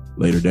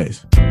 Later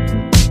days.